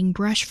was lighting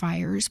brush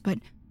fires, but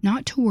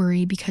not to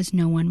worry because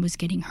no one was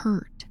getting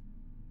hurt.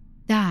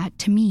 That,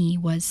 to me,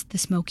 was the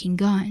smoking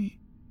gun.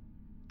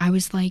 I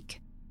was like,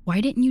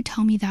 why didn't you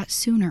tell me that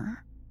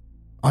sooner?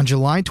 On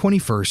July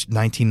 21st,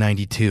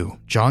 1992,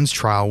 John's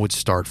trial would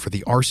start for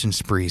the arson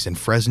sprees in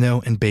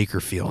Fresno and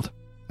Bakerfield.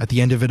 At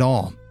the end of it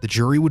all, the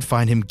jury would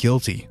find him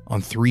guilty on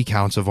 3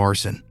 counts of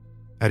arson.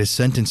 At his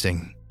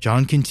sentencing,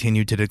 John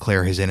continued to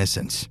declare his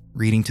innocence,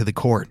 reading to the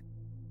court,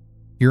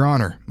 "Your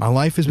Honor, my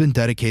life has been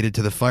dedicated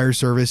to the fire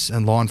service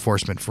and law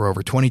enforcement for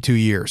over 22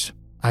 years.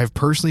 I have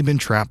personally been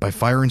trapped by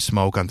fire and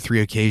smoke on 3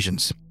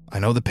 occasions. I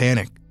know the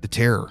panic, the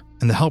terror,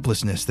 and the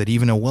helplessness that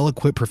even a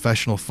well-equipped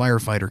professional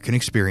firefighter can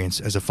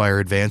experience as a fire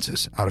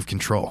advances out of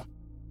control.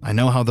 I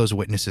know how those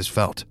witnesses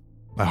felt.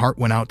 My heart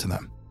went out to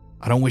them.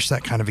 I don't wish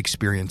that kind of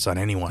experience on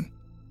anyone.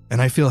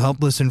 And I feel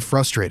helpless and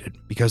frustrated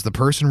because the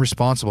person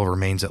responsible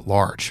remains at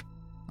large.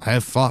 I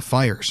have fought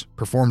fires,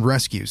 performed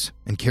rescues,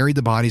 and carried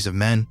the bodies of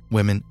men,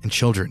 women, and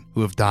children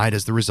who have died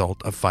as the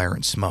result of fire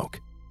and smoke."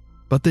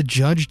 But the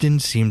judge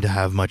didn't seem to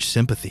have much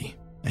sympathy,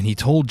 and he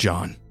told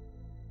John,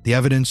 "The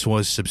evidence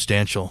was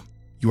substantial.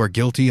 You are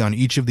guilty on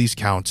each of these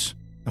counts,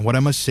 and what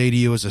I must say to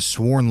you as a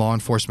sworn law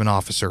enforcement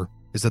officer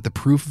is that the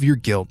proof of your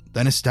guilt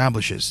then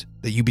establishes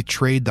that you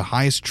betrayed the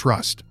highest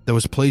trust that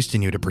was placed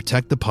in you to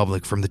protect the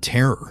public from the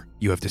terror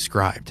you have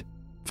described."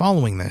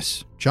 Following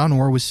this, John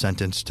Orr was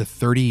sentenced to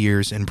 30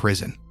 years in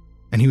prison,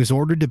 and he was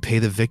ordered to pay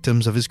the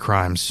victims of his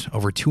crimes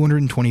over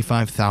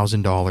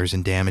 $225,000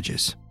 in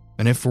damages.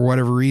 And if for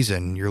whatever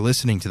reason you're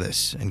listening to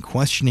this and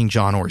questioning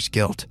John Orr's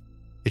guilt,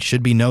 it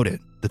should be noted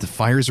that the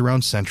fires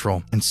around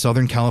Central and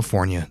Southern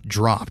California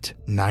dropped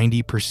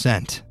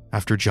 90%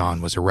 after John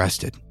was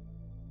arrested.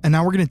 And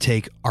now we're going to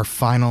take our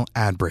final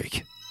ad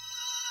break.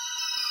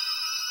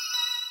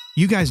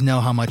 You guys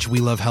know how much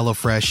we love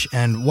HelloFresh,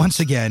 and once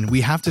again,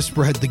 we have to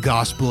spread the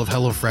gospel of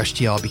HelloFresh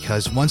to y'all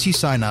because once you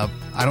sign up,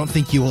 I don't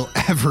think you will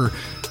ever,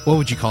 what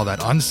would you call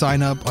that,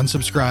 unsign up,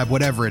 unsubscribe,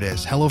 whatever it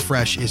is.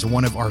 HelloFresh is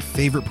one of our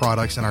favorite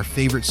products and our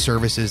favorite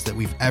services that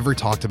we've ever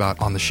talked about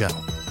on the show.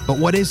 But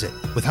what is it?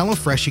 With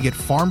HelloFresh, you get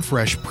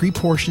farm-fresh,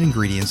 pre-portioned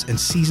ingredients and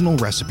seasonal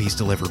recipes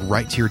delivered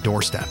right to your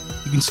doorstep.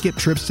 You can skip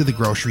trips to the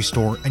grocery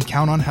store and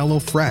count on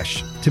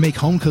HelloFresh to make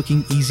home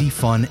cooking easy,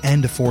 fun,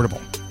 and affordable.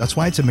 That's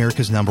why it's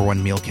America's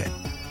 #1 meal kit.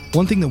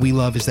 One thing that we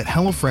love is that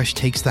HelloFresh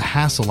takes the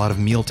hassle out of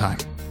mealtime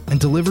and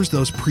delivers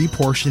those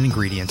pre-portioned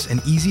ingredients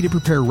and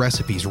easy-to-prepare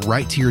recipes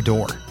right to your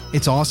door.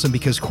 It's awesome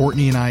because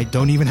Courtney and I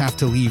don't even have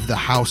to leave the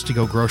house to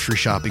go grocery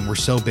shopping. We're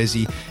so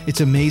busy.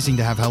 It's amazing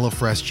to have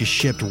HelloFresh just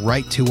shipped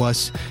right to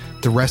us.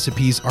 The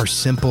recipes are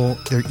simple,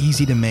 they're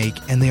easy to make,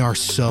 and they are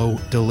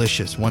so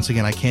delicious. Once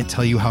again, I can't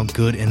tell you how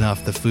good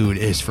enough the food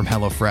is from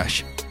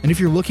HelloFresh. And if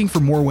you're looking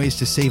for more ways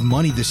to save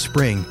money this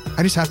spring,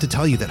 I just have to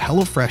tell you that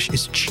HelloFresh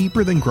is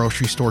cheaper than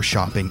grocery store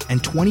shopping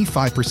and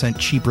 25%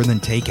 cheaper than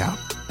takeout.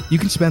 You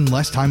can spend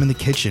less time in the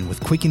kitchen with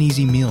quick and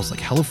easy meals like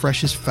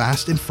HelloFresh's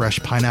fast and fresh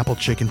pineapple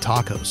chicken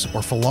tacos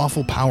or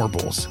falafel power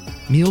bowls,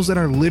 meals that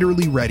are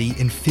literally ready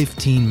in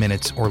 15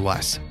 minutes or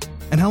less.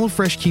 And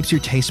HelloFresh keeps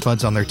your taste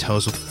buds on their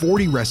toes with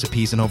 40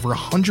 recipes and over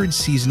 100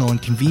 seasonal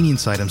and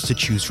convenience items to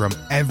choose from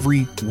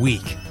every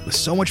week. With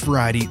so much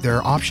variety, there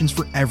are options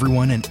for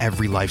everyone and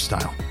every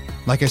lifestyle.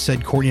 Like I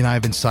said, Courtney and I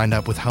have been signed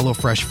up with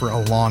HelloFresh for a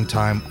long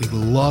time. We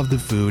love the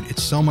food.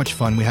 It's so much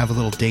fun. We have a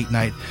little date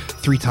night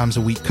 3 times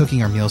a week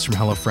cooking our meals from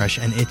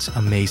HelloFresh, and it's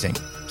amazing.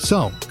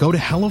 So go to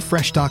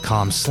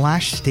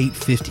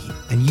HelloFresh.com/state50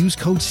 and use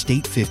code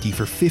STATE50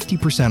 for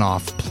 50%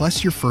 off,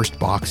 plus your first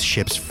box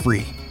ships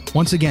free.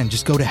 Once again,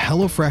 just go to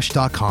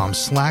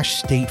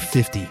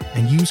HelloFresh.com/state50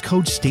 and use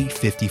code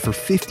STATE50 for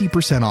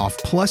 50% off,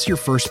 plus your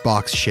first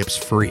box ships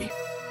free.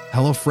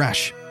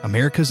 HelloFresh,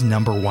 America's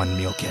 #1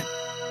 meal kit.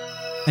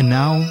 And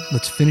now,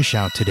 let's finish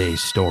out today's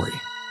story.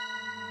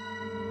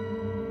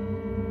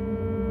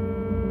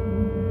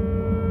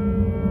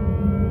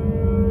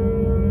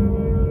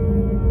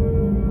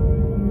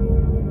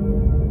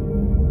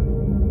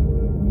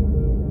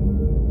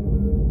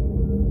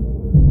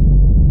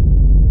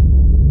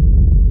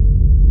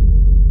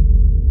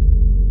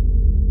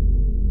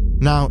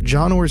 Now,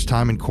 John Orr's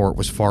time in court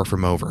was far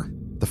from over.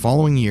 The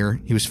following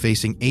year, he was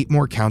facing 8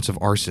 more counts of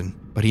arson,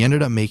 but he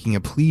ended up making a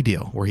plea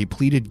deal where he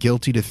pleaded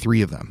guilty to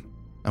 3 of them.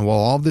 And while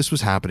all of this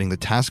was happening, the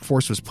task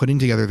force was putting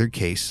together their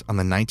case on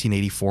the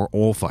 1984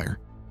 oil fire.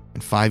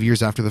 and 5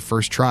 years after the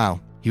first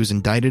trial, he was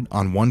indicted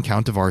on 1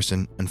 count of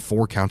arson and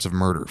 4 counts of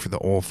murder for the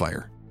oil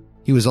fire.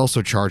 He was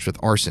also charged with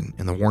arson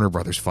in the Warner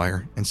Brothers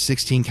fire and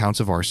 16 counts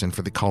of arson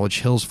for the College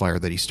Hills fire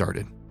that he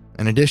started,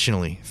 and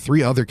additionally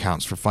 3 other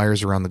counts for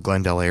fires around the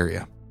Glendale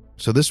area.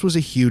 So this was a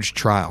huge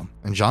trial,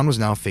 and John was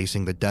now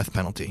facing the death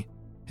penalty.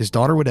 His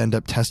daughter would end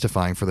up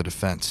testifying for the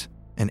defense,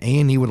 and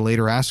A&E would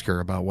later ask her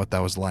about what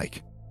that was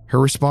like. Her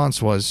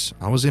response was,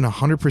 "I was in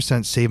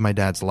 100% save my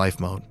dad's life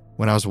mode.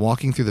 When I was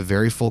walking through the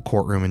very full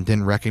courtroom and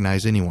didn't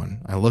recognize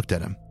anyone, I looked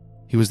at him.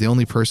 He was the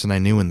only person I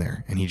knew in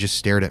there, and he just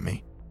stared at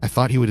me. I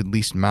thought he would at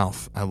least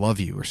mouth, 'I love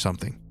you' or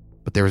something,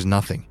 but there was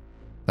nothing.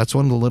 That's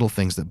one of the little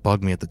things that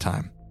bugged me at the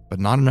time, but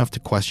not enough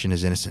to question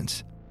his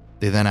innocence."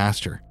 They then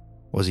asked her,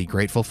 "Was he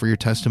grateful for your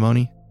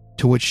testimony?"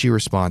 To which she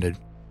responded,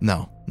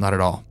 "No, not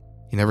at all.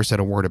 He never said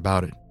a word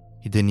about it.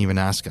 He didn't even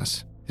ask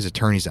us. His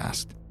attorneys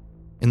asked."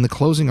 In the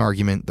closing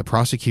argument, the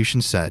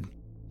prosecution said,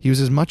 "He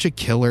was as much a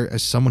killer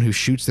as someone who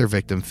shoots their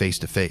victim face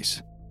to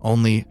face.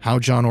 Only how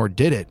John Orr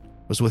did it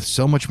was with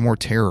so much more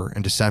terror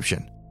and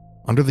deception.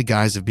 Under the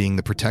guise of being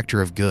the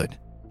protector of good,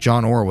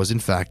 John Orr was in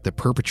fact the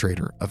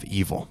perpetrator of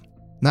evil."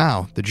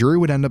 Now, the jury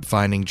would end up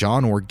finding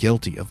John Orr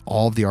guilty of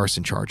all of the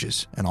arson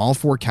charges and all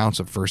 4 counts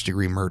of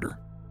first-degree murder.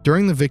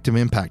 During the victim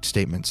impact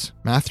statements,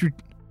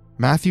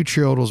 Matthew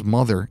Chiodo's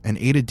mother and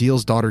Ada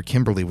Deal's daughter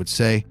Kimberly would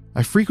say,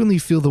 "I frequently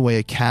feel the way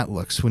a cat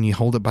looks when you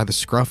hold it by the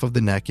scruff of the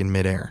neck in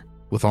midair,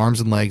 with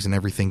arms and legs and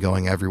everything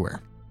going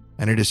everywhere.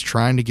 And it is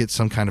trying to get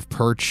some kind of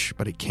perch,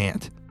 but it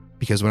can't.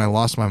 Because when I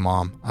lost my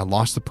mom, I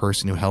lost the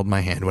person who held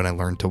my hand when I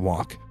learned to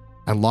walk.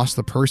 I lost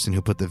the person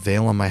who put the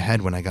veil on my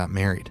head when I got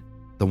married.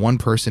 The one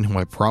person who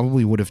I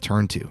probably would have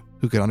turned to,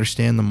 who could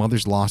understand the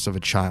mother's loss of a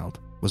child,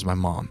 was my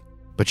mom.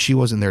 But she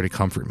wasn't there to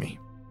comfort me.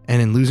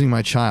 And in losing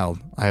my child,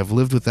 I have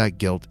lived with that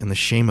guilt and the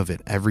shame of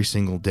it every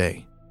single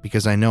day,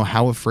 because I know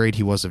how afraid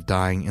he was of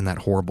dying in that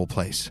horrible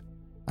place.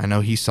 I know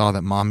he saw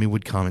that mommy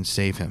would come and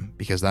save him,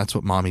 because that's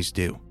what mommies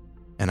do.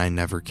 And I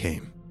never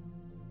came."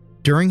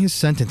 During his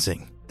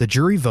sentencing, the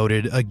jury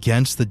voted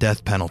against the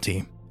death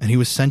penalty, and he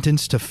was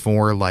sentenced to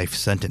 4 life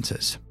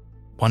sentences,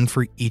 1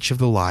 for each of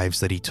the lives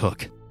that he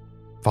took.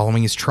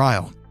 Following his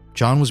trial,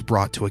 John was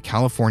brought to a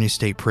California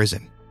state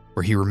prison,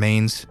 where he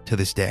remains to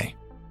this day.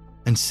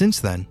 And since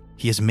then,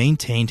 he has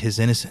maintained his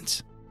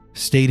innocence,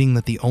 stating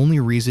that the only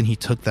reason he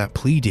took that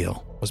plea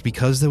deal was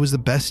because that was the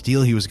best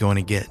deal he was going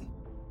to get.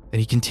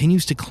 And he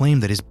continues to claim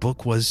that his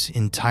book was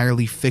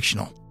entirely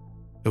fictional.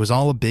 It was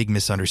all a big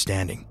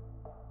misunderstanding.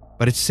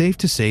 But it's safe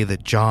to say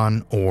that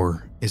John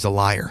Orr is a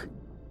liar.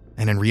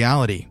 And in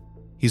reality,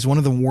 he's one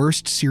of the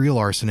worst serial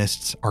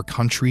arsonists our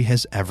country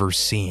has ever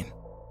seen.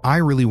 I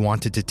really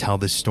wanted to tell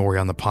this story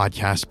on the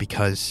podcast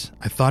because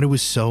I thought it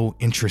was so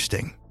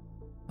interesting.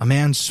 A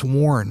man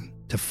sworn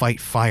to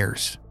fight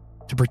fires,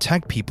 to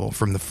protect people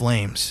from the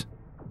flames.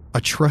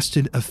 A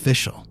trusted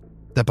official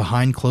that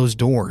behind closed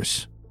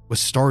doors was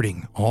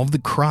starting all of the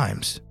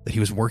crimes that he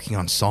was working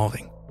on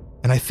solving.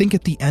 And I think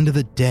at the end of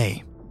the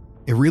day,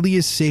 it really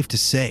is safe to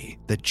say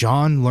that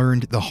John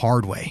learned the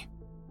hard way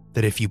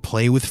that if you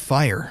play with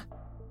fire,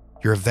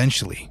 you're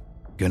eventually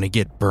gonna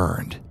get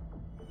burned.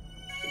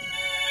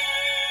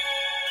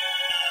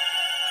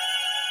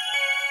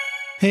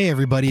 Hey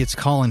everybody, it's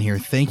Colin here.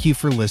 Thank you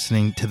for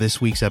listening to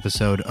this week's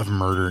episode of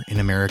Murder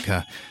in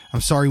America. I'm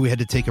sorry we had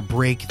to take a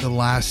break the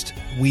last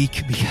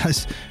week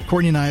because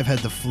Courtney and I have had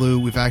the flu.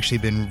 We've actually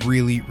been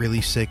really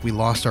sick. We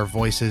lost our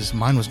voices.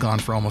 Mine was gone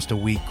for almost a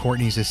week.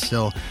 Courtney's is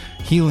still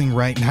healing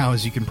right now,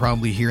 as you can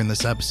probably hear in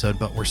this episode,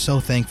 but we're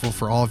so thankful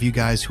for all of you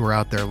guys who are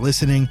out there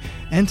listening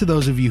and to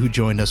those of you who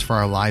joined us for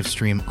our live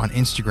stream on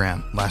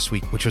Instagram last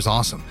week, which was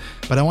awesome.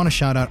 But I want to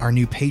shout out our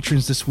new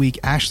patrons this week: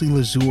 Ashley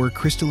Lazur,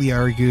 Crystal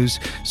Yaraguz,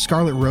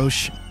 Scarlett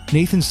Roche,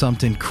 Nathan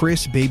Sumpton,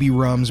 Chris Baby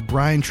Rums,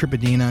 Brian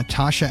Tripadina,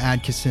 Tasha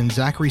Adkison,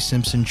 Zachary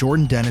Simpson,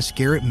 Jordan Dennis,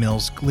 Garrett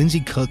Mills,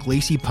 Lindsay Cook,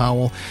 Lacey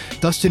Powell,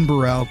 Dustin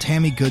Burrell,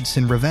 Tammy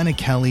Goodson, Ravenna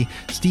Kelly,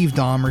 Steve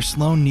Dahmer,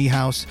 Sloan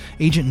Niehaus,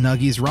 Agent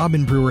Nuggies,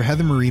 Robin Brewer,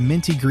 Heather Marie,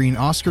 Minty Green,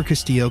 Oscar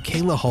Castillo,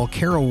 Kayla Hull,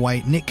 Carol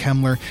White, Nick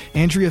Kemmler,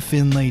 Andrea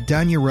Finlay,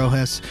 Danya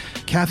Rojas,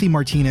 Kathy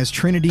Martinez,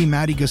 Trinity,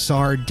 Maddie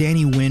Gassard,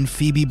 Danny Wynn,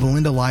 Phoebe,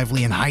 Belinda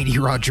Lively, and Heidi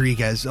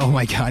Rodriguez. Oh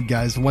my God,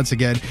 guys, once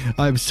again,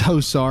 I'm so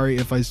sorry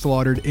if I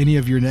slaughtered any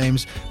of your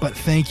names, but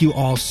thank you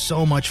all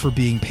so much for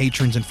being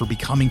patrons and for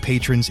becoming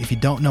patrons. If you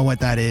don't know what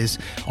that is,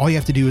 all you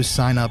have to do is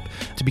sign up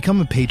to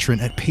become a patron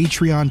at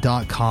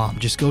patreon.com.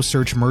 Just go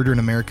search Murder in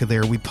America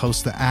there. We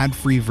post the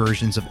ad-free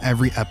versions of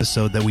every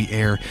episode that we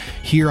air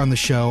here on the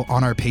show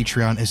on our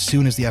Patreon as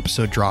soon as the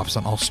episode drops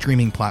on all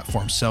streaming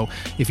platforms. So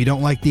if you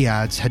don't like the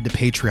ads, head to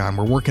Patreon.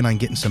 We're working on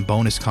getting some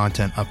bonus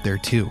content up there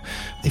too.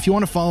 If you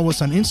want to follow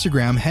us on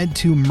Instagram, head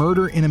to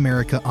Murder in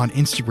America on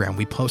Instagram.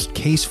 We post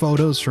case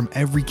photos from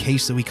every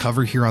case that we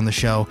cover here on the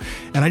show.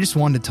 And I just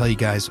wanted to tell you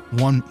guys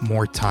one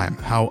more time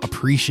how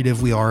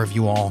appreciative we are of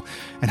you all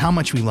and how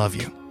much we love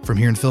you. From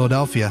here in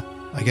Philadelphia,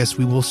 I guess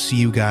we will see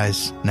you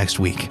guys next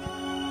week.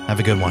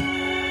 Have a good one.